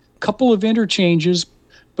interesting couple of interchanges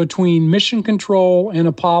between Mission Control and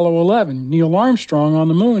Apollo 11, Neil Armstrong on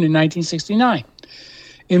the moon in 1969,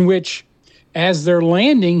 in which, as they're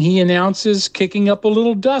landing, he announces kicking up a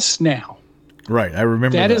little dust now. Right, I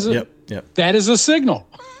remember that. Yep. That is a signal.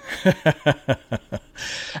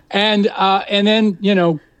 And then,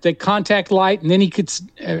 they contact light, and then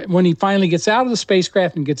when he finally gets out of the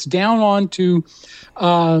spacecraft and gets down onto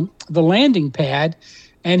the landing pad,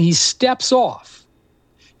 and he steps off.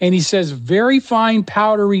 And he says, very fine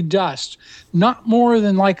powdery dust, not more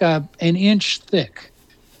than like an inch thick.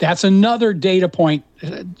 That's another data point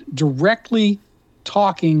directly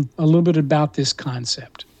talking a little bit about this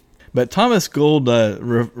concept. But Thomas Gold,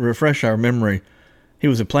 refresh our memory, he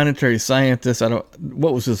was a planetary scientist.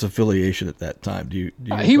 What was his affiliation at that time? Do you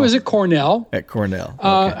he was at Cornell. At Cornell.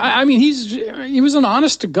 Okay. He was an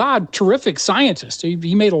honest to God, terrific scientist.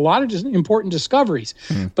 He made a lot of important discoveries.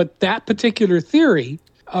 Mm. But that particular theory,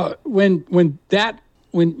 when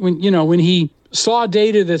he saw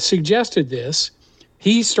data that suggested this,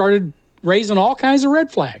 he started raising all kinds of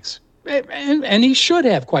red flags, and he should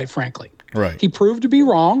have, quite frankly. Right. He proved to be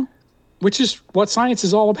wrong, which is what science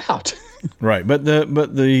is all about. Right, but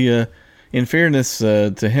the in fairness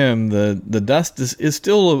to him, the dust is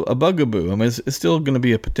still a bugaboo. I mean, it's still going to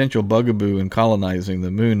be a potential bugaboo in colonizing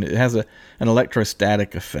the moon. It has an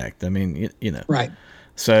electrostatic effect. I mean, Right.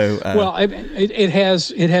 So it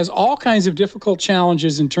has all kinds of difficult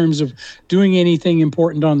challenges in terms of doing anything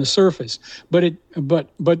important on the surface, but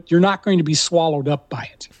you're not going to be swallowed up by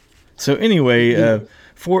it. So anyway,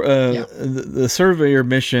 the Surveyor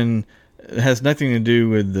mission has nothing to do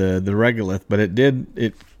with the regolith, but it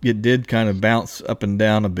did kind of bounce up and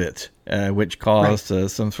down a bit, which caused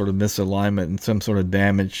some sort of misalignment and some sort of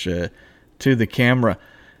damage to the camera.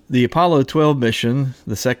 The Apollo 12 mission,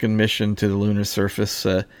 the second mission to the lunar surface,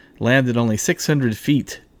 landed only 600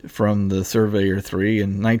 feet from the Surveyor 3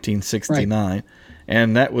 in 1969,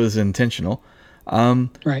 and that was intentional.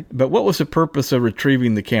 Right. But what was the purpose of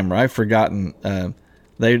retrieving the camera? I've forgotten.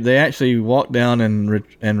 They actually walked down and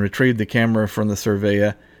retrieved the camera from the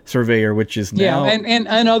Surveyor, which is now... Yeah,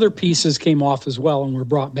 and other pieces came off as well and were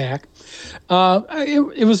brought back.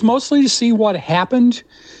 It was mostly to see what happened.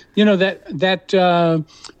 That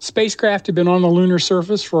spacecraft had been on the lunar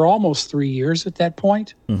surface for almost 3 years at that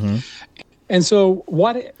point. Mm-hmm. And so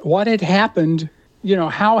what had happened,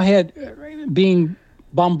 how had being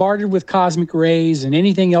bombarded with cosmic rays and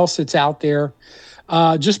anything else that's out there,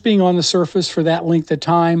 just being on the surface for that length of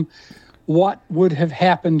time, what would have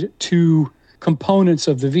happened to components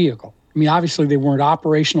of the vehicle? I mean, obviously they weren't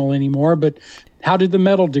operational anymore, but how did the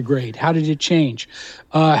metal degrade? How did it change?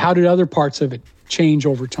 How did other parts of it change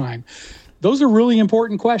over time? Those are really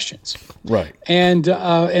important questions. Right. And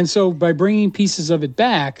so by bringing pieces of it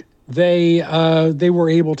back, they were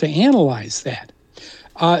able to analyze that.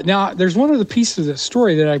 Now, there's one of the pieces of the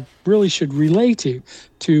story that I really should relay to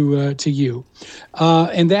you,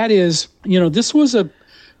 and that is, this was a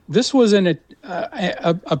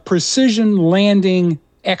precision landing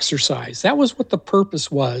exercise. That was what the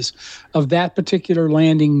purpose was of that particular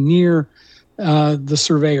landing near the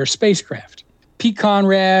Surveyor spacecraft. Pete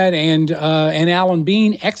Conrad and Alan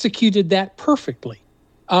Bean executed that perfectly.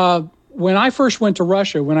 When I first went to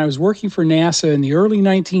Russia, when I was working for NASA in the early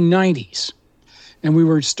 1990s, and we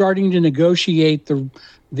were starting to negotiate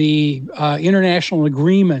the international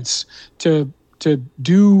agreements to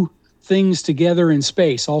do things together in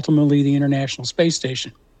space, ultimately the International Space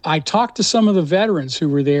Station, I talked to some of the veterans who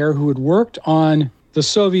were there who had worked on the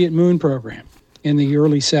Soviet moon program in the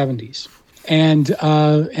early 70s. And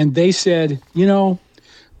they said,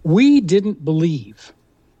 we didn't believe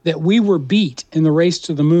that we were beat in the race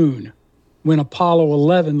to the moon when Apollo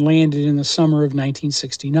 11 landed in the summer of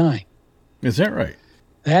 1969. Is that right?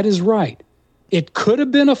 That is right. It could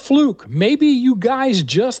have been a fluke. Maybe you guys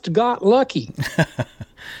just got lucky.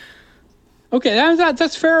 Okay,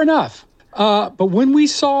 that's fair enough. But when we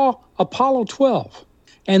saw Apollo 12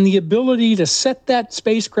 and the ability to set that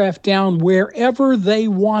spacecraft down wherever they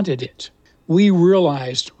wanted it, we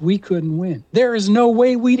realized we couldn't win. There is no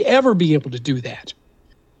way we'd ever be able to do that.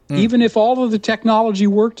 Even if all of the technology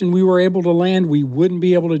worked and we were able to land, we wouldn't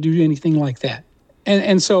be able to do anything like that.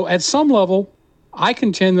 And so at some level, I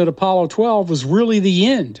contend that Apollo 12 was really the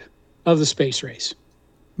end of the space race.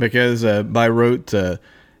 Because by rote,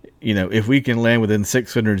 if we can land within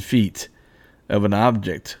 600 feet of an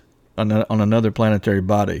object on another planetary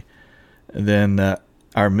body, then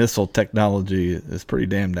our missile technology is pretty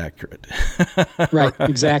damned accurate. Right,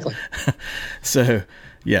 exactly. So,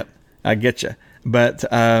 yeah, I get you. But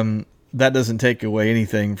that doesn't take away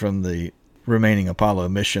anything from the remaining Apollo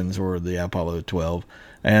missions or the Apollo 12.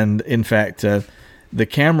 And in fact, the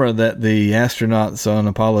camera that the astronauts on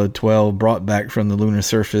Apollo 12 brought back from the lunar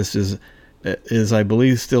surface is I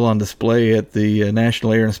believe, still on display at the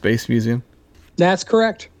National Air and Space Museum? That's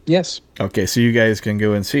correct, yes. Okay, so you guys can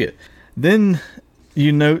go and see it. Then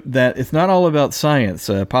you note that it's not all about science.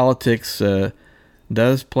 Politics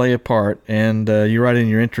does play a part, and you write in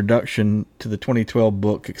your introduction to the 2012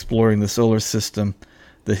 book, Exploring the Solar System,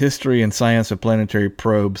 The History and Science of Planetary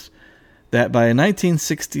Probes, that by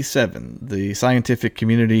 1967, the scientific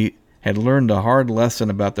community had learned a hard lesson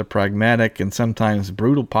about the pragmatic and sometimes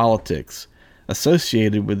brutal politics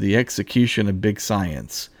associated with the execution of big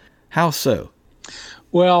science. How so?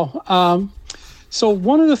 Well, so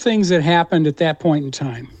one of the things that happened at that point in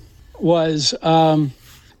time was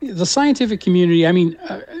the scientific community,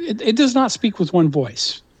 it does not speak with one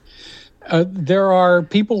voice. There are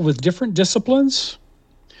people with different disciplines,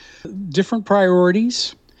 different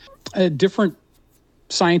priorities, different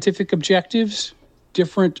scientific objectives,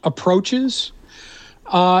 different approaches,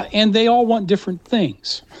 and they all want different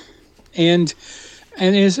things. And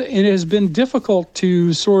it has been difficult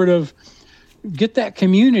to sort of get that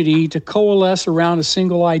community to coalesce around a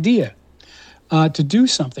single idea to do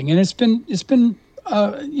something. And it's been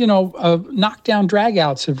knockdown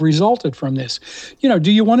dragouts have resulted from this.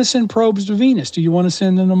 Do you want to send probes to Venus? Do you want to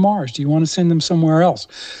send them to Mars? Do you want to send them somewhere else?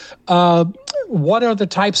 What are the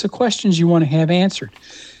types of questions you want to have answered?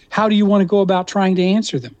 How do you want to go about trying to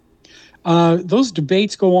answer them? Those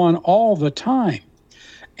debates go on all the time.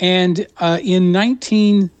 And in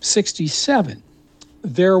 1967,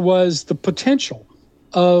 there was the potential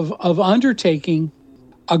of undertaking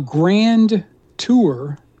a grand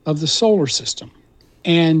tour of the solar system.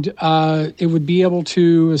 And it would be able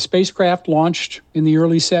to, a spacecraft launched in the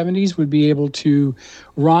early 70s would be able to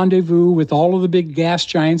rendezvous with all of the big gas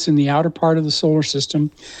giants in the outer part of the solar system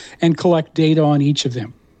and collect data on each of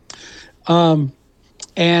them.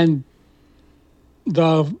 And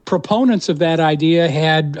the proponents of that idea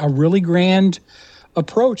had a really grand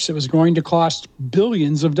approach that was going to cost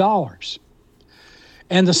billions of dollars.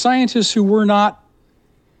 And the scientists who were not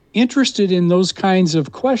interested in those kinds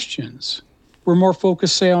of questions were more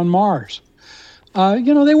focused, say, on Mars.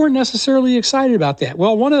 They weren't necessarily excited about that.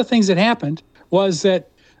 Well, one of the things that happened was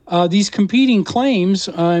that these competing claims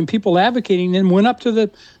and people advocating them went up to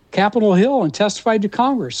the Capitol Hill and testified to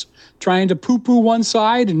Congress, trying to poo-poo one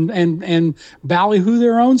side and ballyhoo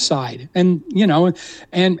their own side. And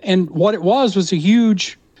what it was a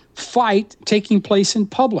huge fight taking place in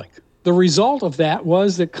public. The result of that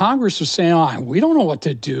was that Congress was saying, we don't know what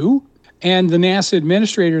to do. And the NASA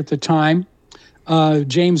administrator at the time,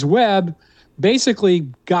 James Webb, basically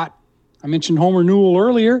got, I mentioned Homer Newell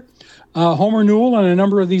earlier, Homer Newell and a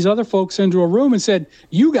number of these other folks into a room and said,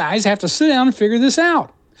 you guys have to sit down and figure this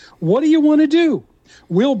out. What do you want to do?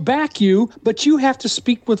 We'll back you, but you have to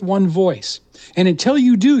speak with one voice. And until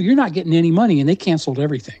you do, you're not getting any money. And they canceled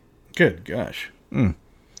everything. Good gosh.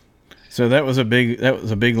 So that was a big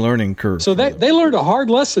learning curve. So they learned a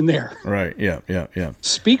hard lesson there. Right. Yeah.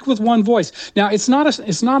 Speak with one voice. Now it's not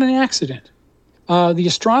an accident. The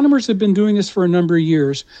astronomers have been doing this for a number of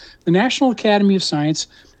years. The National Academy of Science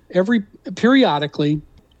periodically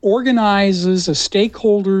organizes a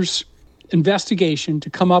stakeholders investigation to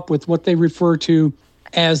come up with what they refer to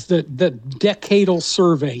as the decadal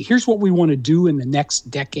survey. Here's what we want to do in the next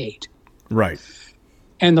decade. Right.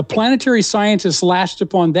 And the planetary scientists latched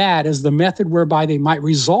upon that as the method whereby they might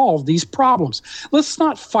resolve these problems. Let's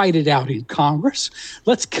not fight it out in Congress.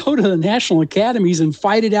 Let's go to the national academies and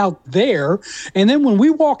fight it out there. And then when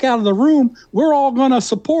we walk out of the room, we're all going to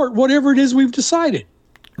support whatever it is we've decided.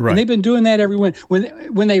 Right. And they've been doing that every win.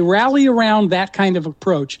 When they rally around that kind of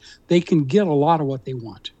approach, they can get a lot of what they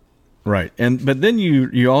want. Right. But then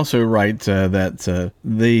you also write that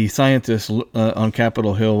the scientists on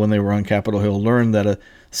Capitol Hill, when they were on Capitol Hill, learned that a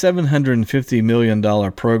 $750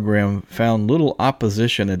 million program found little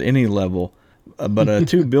opposition at any level, but a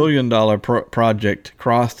 $2 billion project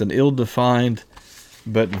crossed an ill-defined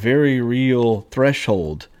but very real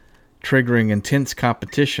threshold, triggering intense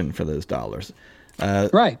competition for those dollars.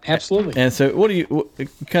 Right. Absolutely. And so what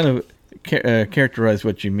kind of characterize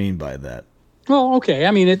what you mean by that? Well, okay.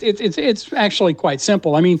 I mean, it's actually quite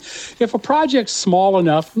simple. I mean, if a project's small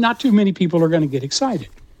enough, not too many people are going to get excited.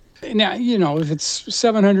 Now, if it's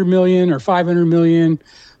 700 million or 500 million,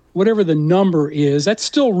 whatever the number is, that's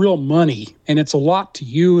still real money. And it's a lot to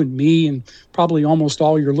you and me and probably almost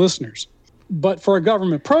all your listeners. But for a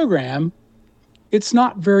government program, it's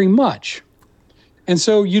not very much. And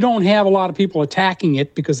so you don't have a lot of people attacking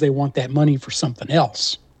it because they want that money for something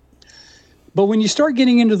else. But when you start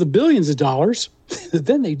getting into the billions of dollars,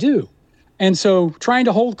 then they do. And so trying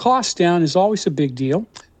to hold costs down is always a big deal.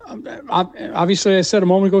 Obviously, I said a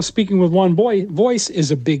moment ago, speaking with one voice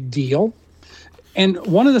is a big deal. And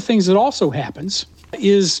one of the things that also happens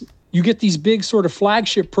is you get these big sort of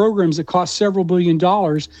flagship programs that cost several $billion,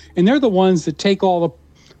 and they're the ones that take all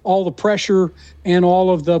the pressure and all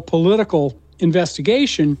of the political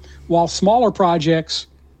investigation, while smaller projects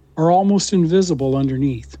are almost invisible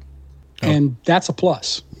underneath. And that's a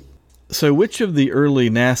plus. So which of the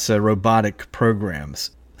early NASA robotic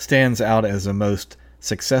programs stands out as the most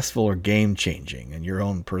successful or game-changing in your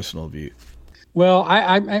own personal view? Well,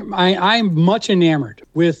 I'm much enamored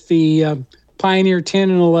with the Pioneer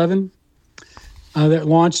 10 and 11 that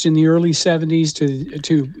launched in the early 70s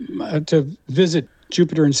to visit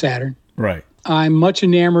Jupiter and Saturn. Right. I'm much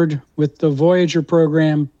enamored with the Voyager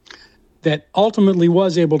program that ultimately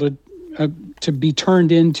was able to be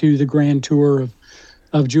turned into the grand tour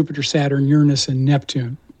of Jupiter, Saturn, Uranus, and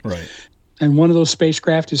Neptune. Right. And one of those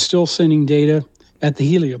spacecraft is still sending data at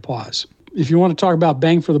the heliopause. If you want to talk about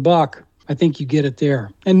bang for the buck, I think you get it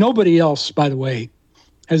there. And nobody else, by the way,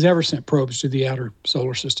 has ever sent probes to the outer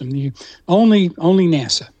solar system. Only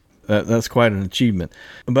NASA. That's quite an achievement.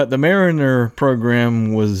 But the Mariner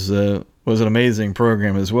program was an amazing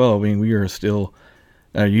program as well. I mean, we are still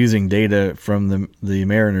using data from the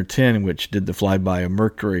Mariner 10, which did the flyby of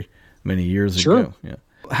Mercury many years ago. Yeah.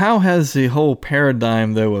 How has the whole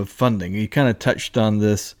paradigm, though, of funding, you kind of touched on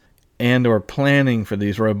this, and or planning for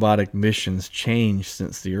these robotic missions changed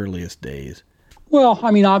since the earliest days? Well,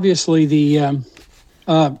 I mean, obviously the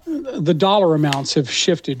dollar amounts have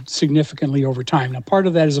shifted significantly over time. Now, part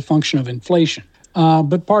of that is a function of inflation,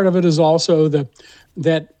 but part of it is also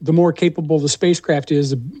that the more capable the spacecraft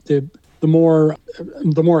is, the more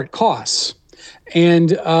it costs,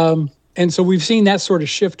 and so we've seen that sort of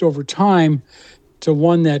shift over time to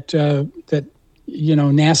one that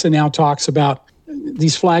NASA now talks about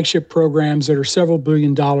these flagship programs that are several $1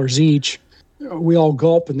 billion each. We all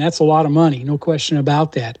gulp, and that's a lot of money, no question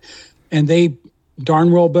about that. And they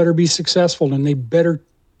darn well better be successful, and they better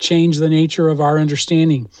change the nature of our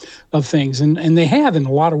understanding of things, and they have in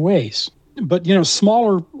a lot of ways. But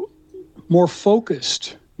smaller, more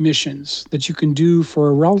focused missions that you can do for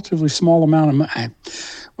a relatively small amount of money.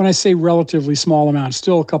 When I say relatively small amount, it's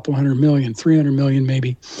still a couple $100 million, $300 million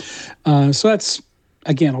maybe. So that's,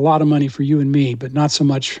 again, a lot of money for you and me, but not so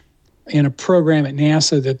much in a program at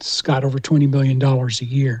NASA that's got over $20 billion a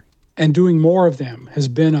year. And doing more of them has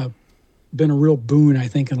been a real boon, I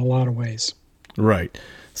think, in a lot of ways. Right.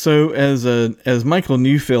 So as Michael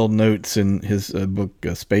Neufeld notes in his book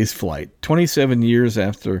Spaceflight, 27 years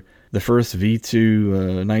after the first V2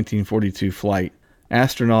 1942 flight,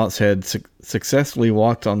 astronauts had successfully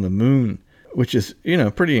walked on the moon, which is,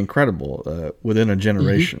 pretty incredible within a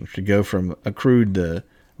generation to go from a crude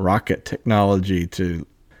rocket technology to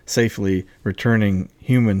safely returning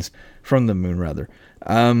humans from the moon, rather.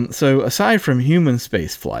 So aside from human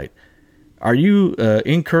space flight, are you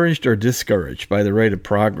encouraged or discouraged by the rate of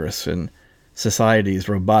progress in society's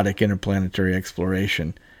robotic interplanetary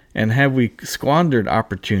exploration? And have we squandered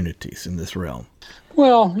opportunities in this realm?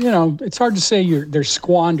 Well, it's hard to say they're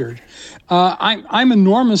squandered. I'm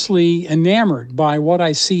enormously enamored by what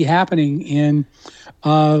I see happening in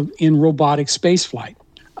robotic spaceflight.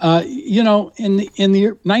 In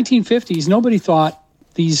the 1950s, nobody thought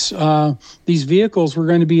these vehicles were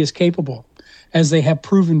going to be as capable as they have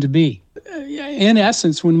proven to be. In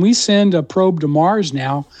essence, when we send a probe to Mars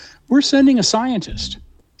now, we're sending a scientist,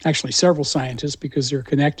 actually several scientists because they're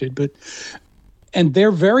connected, and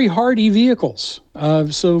they're very hardy vehicles.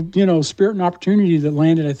 Spirit and Opportunity that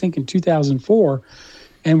landed, I think, in 2004,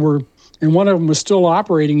 and one of them was still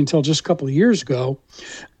operating until just a couple of years ago,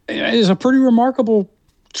 is a pretty remarkable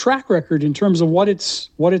track record in terms of what it's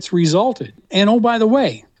resulted. And oh, by the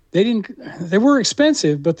way, they were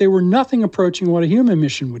expensive, but they were nothing approaching what a human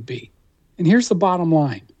mission would be. And here's the bottom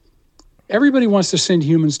line. Everybody wants to send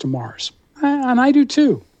humans to Mars, and I do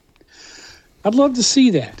too. I'd love to see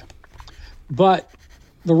that. But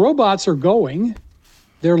the robots are going.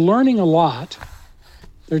 They're learning a lot.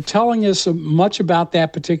 They're telling us much about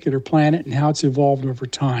that particular planet and how it's evolved over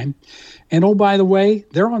time. And oh, by the way,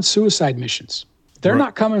 they're on suicide missions. They're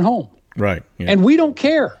not coming home. Right. Yeah. And we don't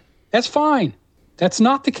care. That's fine. That's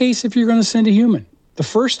not the case if you're going to send a human. The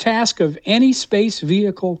first task of any space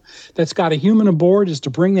vehicle that's got a human aboard is to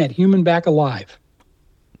bring that human back alive.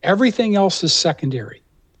 Everything else is secondary,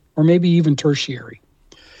 or maybe even tertiary.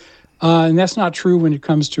 And that's not true when it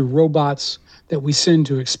comes to robots that we send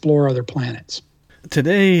to explore other planets.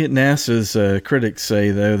 Today, NASA's critics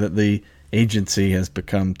say, though, that the agency has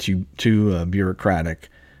become too bureaucratic,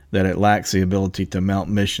 that it lacks the ability to mount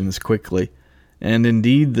missions quickly. And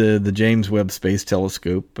indeed, the James Webb Space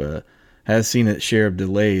Telescope has seen its share of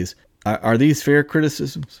delays. Are these fair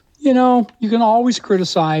criticisms? You can always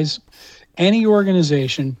criticize any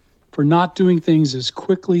organization for not doing things as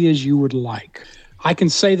quickly as you would like. I can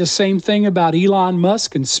say the same thing about Elon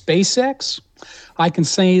Musk and SpaceX. I can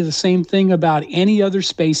say the same thing about any other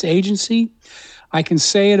space agency. I can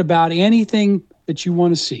say it about anything that you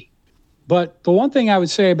want to see. But the one thing I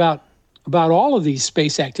would say about all of these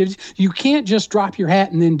space activities, you can't just drop your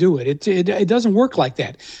hat and then do it. It doesn't work like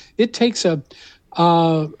that. It takes the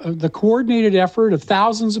coordinated effort of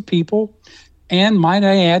thousands of people, and might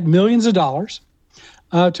I add, millions of dollars,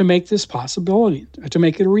 to make this possibility, to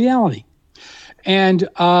make it a reality. And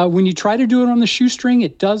when you try to do it on the shoestring,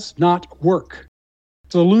 it does not work.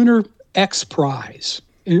 The Lunar X Prize,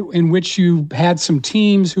 in which you had some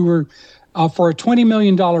teams who were, for a $20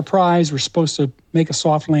 million prize, were supposed to make a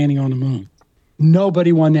soft landing on the moon.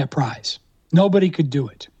 Nobody won that prize. Nobody could do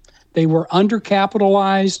it. They were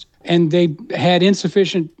undercapitalized, and they had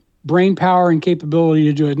insufficient brain power and capability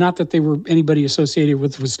to do it. Not that they were anybody associated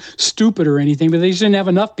with was stupid or anything, but they just didn't have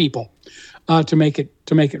enough people to make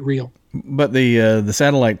it real. But the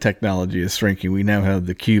satellite technology is shrinking. We now have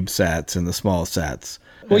the CubeSats and the small sats.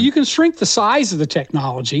 Well, you can shrink the size of the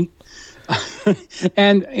technology,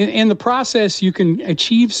 and in the process, you can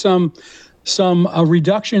achieve some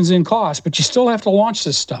reductions in cost. But you still have to launch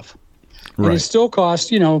this stuff, and it still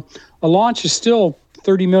costs. A launch is still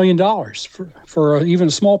 $30 million for even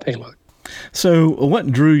a small payload. So,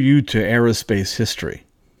 what drew you to aerospace history?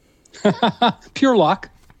 Pure luck.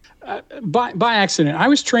 By accident. I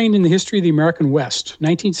was trained in the history of the American West,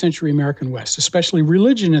 19th century American West, especially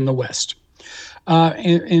religion in the West,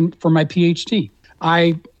 and for my PhD.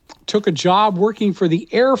 I took a job working for the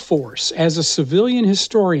Air Force as a civilian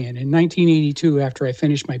historian in 1982 after I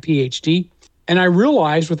finished my PhD. And I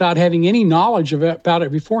realized, without having any knowledge about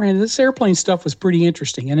it beforehand, this airplane stuff was pretty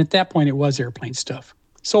interesting. And at that point, it was airplane stuff.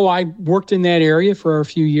 So I worked in that area for a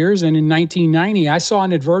few years. And in 1990, I saw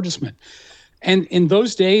an advertisement. And in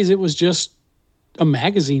those days, it was just a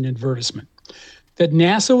magazine advertisement that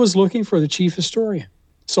NASA was looking for the chief historian.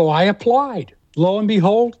 So I applied. Lo and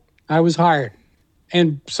behold, I was hired.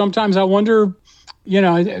 And sometimes I wonder,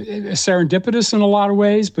 it's serendipitous in a lot of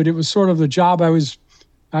ways, but it was sort of the job I was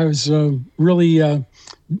really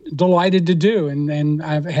delighted to do, and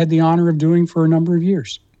I've had the honor of doing for a number of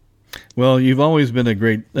years. Well, you've always been a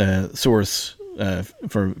great source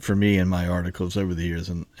for me and my articles over the years,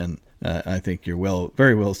 and I think you're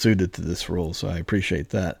very well suited to this role, so I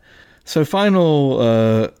appreciate that. So,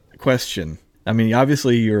 final question. I mean,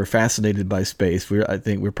 obviously, you're fascinated by space. I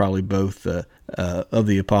think we're probably both of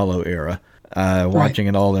the Apollo era, watching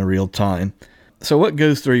it all in real time. So, what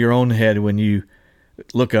goes through your own head when you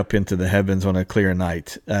look up into the heavens on a clear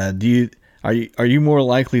night? Are you more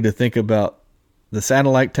likely to think about the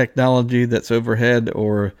satellite technology that's overhead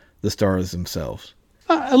or the stars themselves?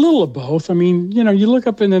 A little of both. I mean, you look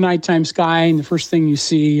up in the nighttime sky, and the first thing you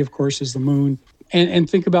see, of course, is the moon, and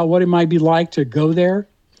think about what it might be like to go there,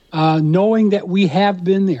 knowing that we have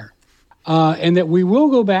been there, and that we will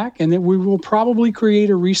go back, and that we will probably create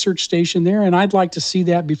a research station there. And I'd like to see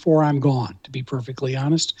that before I'm gone, to be perfectly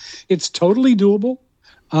honest. It's totally doable.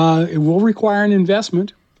 It will require an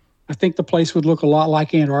investment. I think the place would look a lot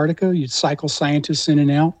like Antarctica. You'd cycle scientists in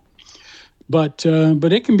and out, but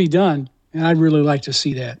it can be done. And I'd really like to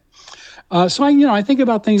see that. So I think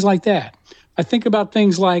about things like that. I think about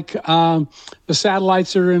things like the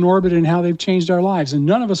satellites that are in orbit and how they've changed our lives. And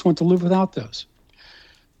none of us want to live without those.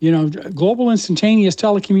 Global instantaneous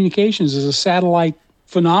telecommunications is a satellite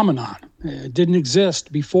phenomenon. It didn't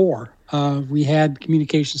exist before we had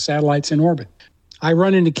communication satellites in orbit. I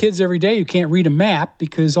run into kids every day who can't read a map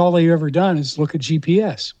because all they've ever done is look at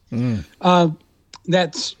GPS.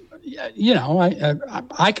 That's,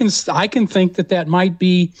 I can think that might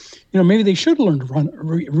be, maybe they should learn to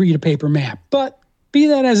read a paper map. But be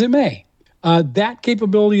that as it may, that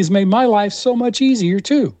capability has made my life so much easier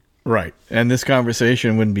too. Right, and this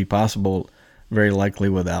conversation wouldn't be possible very likely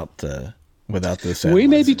without this satellite. We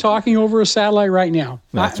may be talking over a satellite right now.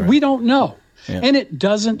 That's right. We don't know, Yeah. and it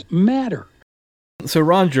doesn't matter. So,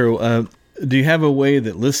 Roger, do you have a way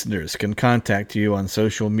that listeners can contact you on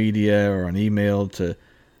social media or on email to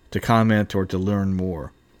comment or to learn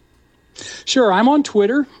more? Sure, I'm on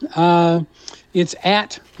Twitter. It's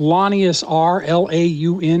at Launius R,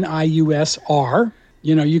 Launiusr.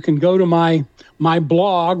 You can go to my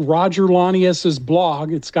blog, Roger Launius's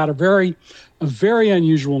blog. It's got a very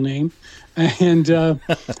unusual name, and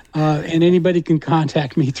anybody can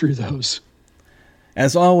contact me through those.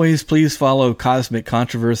 As always, please follow Cosmic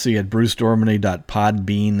Controversy at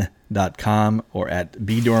brucedormany.podbean.com or at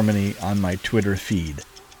bdormany on my Twitter feed.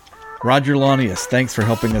 Roger Launius, thanks for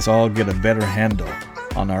helping us all get a better handle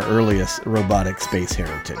on our earliest robotic space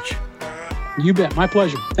heritage. You bet. My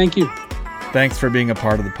pleasure. Thank you. Thanks for being a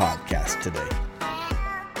part of the podcast today.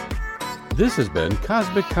 This has been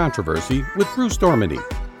Cosmic Controversy with Bruce Dorminey.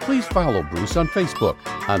 Please follow Bruce on Facebook,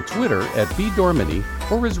 on Twitter at bdormany,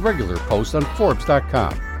 or his regular posts on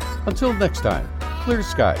Forbes.com. Until next time, clear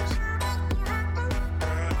skies.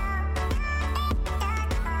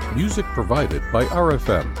 Music provided by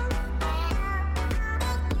RFM.